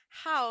your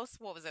house,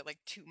 what was it, like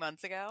 2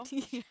 months ago?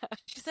 Yeah.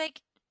 She's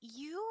like,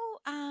 you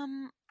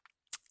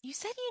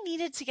said you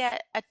needed to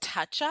get a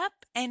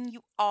touch-up, and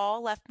you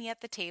all left me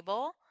at the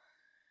table.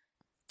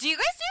 Do you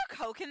guys do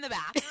coke in the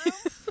bathroom?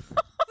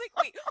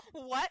 Like, wait,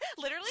 what?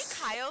 Literally,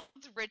 Kyle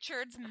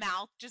Richards'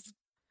 mouth just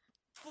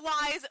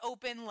flies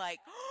open like,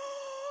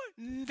 oh,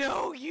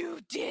 No,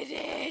 you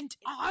didn't.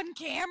 On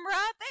camera?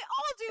 They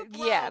all do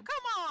blow. Yeah.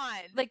 Come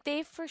on. Like,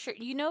 they for sure,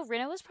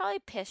 Rinna was probably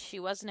pissed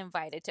she wasn't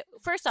invited to.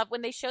 First off,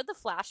 when they showed the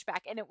flashback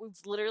and it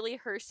was literally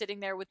her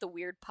sitting there with the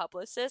weird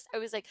publicist, I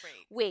was like,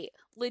 wait,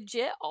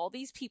 legit, all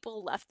these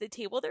people left the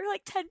table? There were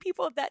like 10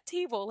 people at that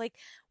table. Like,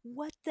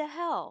 what the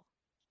hell?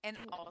 And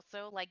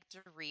also, like,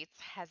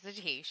 Dorit's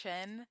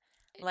hesitation.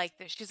 Like,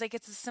 she's like,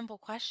 it's a simple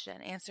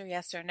question. Answer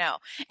yes or no.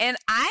 And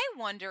I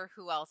wonder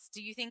who else.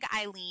 Do you think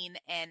Eileen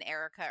and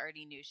Erica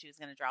already knew she was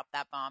going to drop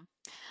that bomb?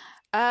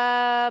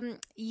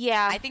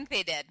 Yeah. I think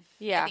they did.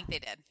 Yeah. I think they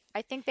did.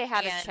 I think they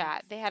had a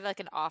chat. They had,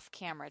 like, an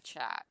off-camera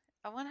chat.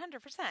 100%.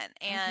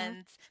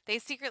 And they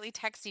secretly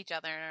text each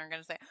other and are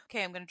going to say,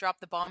 okay, I'm going to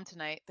drop the bomb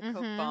tonight, the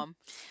Coke bomb.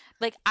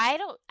 Like, I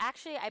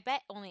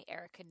bet only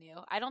Erica knew.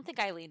 I don't think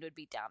Eileen would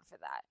be down for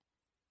that.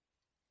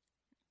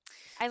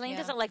 Eileen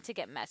doesn't like to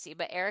get messy,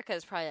 but Erica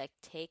is probably like,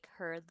 take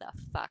her the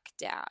fuck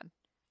down.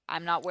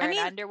 I'm not wearing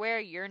underwear.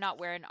 You're not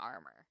wearing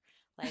armor.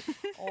 Like,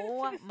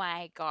 oh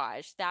my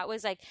gosh. That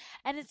was like,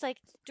 and it's like,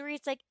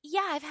 Dorit's like,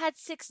 yeah, I've had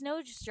 6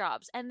 nose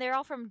jobs and they're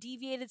all from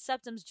deviated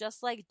septums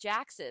just like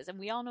Jax's. And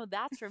we all know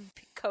that's from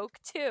Coke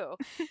too.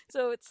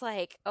 So it's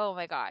like, oh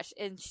my gosh.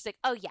 And she's like,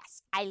 oh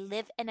yes, I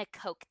live in a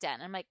Coke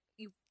den. I'm like,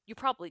 you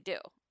probably do.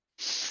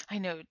 I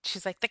know.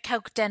 She's like, the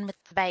Coke den with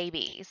the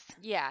babies.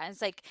 Yeah, and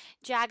it's like,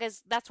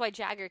 that's why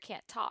Jagger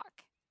can't talk.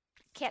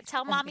 Can't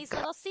tell mommy's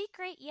little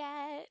secret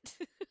yet.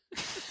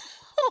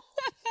 Oh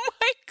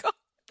my God.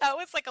 That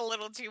was like a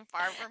little too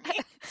far for me.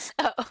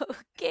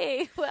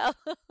 Okay, well,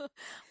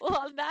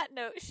 on that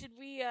note, should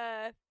we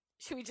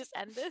just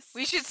end this?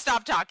 We should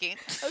stop talking.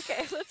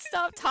 Okay, let's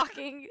stop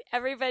talking.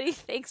 Everybody,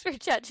 thanks for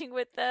judging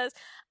with us.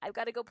 I've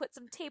got to go put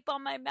some tape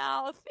on my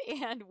mouth,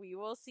 and we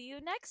will see you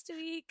next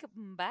week.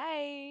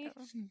 Bye.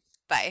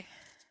 Bye.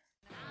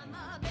 I'm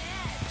a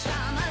bitch,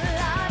 I'm a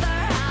lover,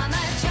 I'm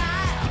a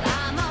child,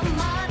 I'm a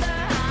mother,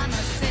 I'm a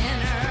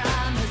sinner,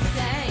 I'm a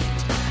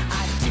saint.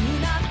 I do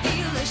not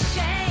feel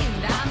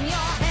ashamed. I'm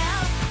your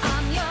help,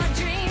 I'm your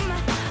dream.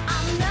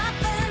 I'm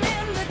nothing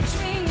in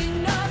between. You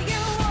know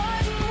you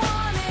wouldn't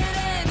want it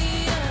any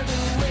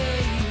other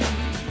way.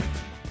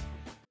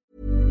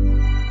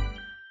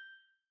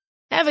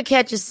 Ever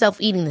catch yourself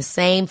eating the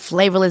same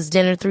flavorless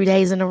dinner 3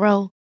 days in a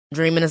row?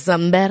 Dreaming of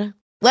something better?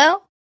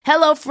 Well,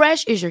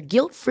 HelloFresh is your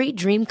guilt-free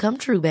dream come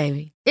true,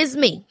 baby. It's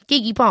me,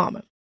 Keke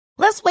Palmer.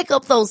 Let's wake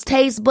up those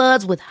taste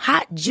buds with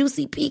hot,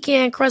 juicy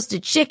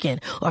pecan-crusted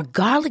chicken or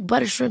garlic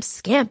butter shrimp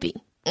scampi.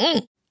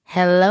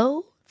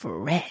 Hello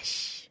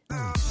Fresh.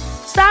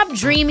 Stop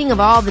dreaming of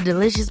all the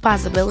delicious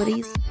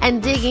possibilities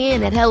and dig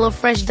in at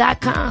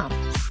HelloFresh.com.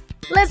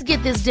 Let's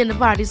get this dinner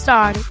party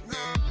started.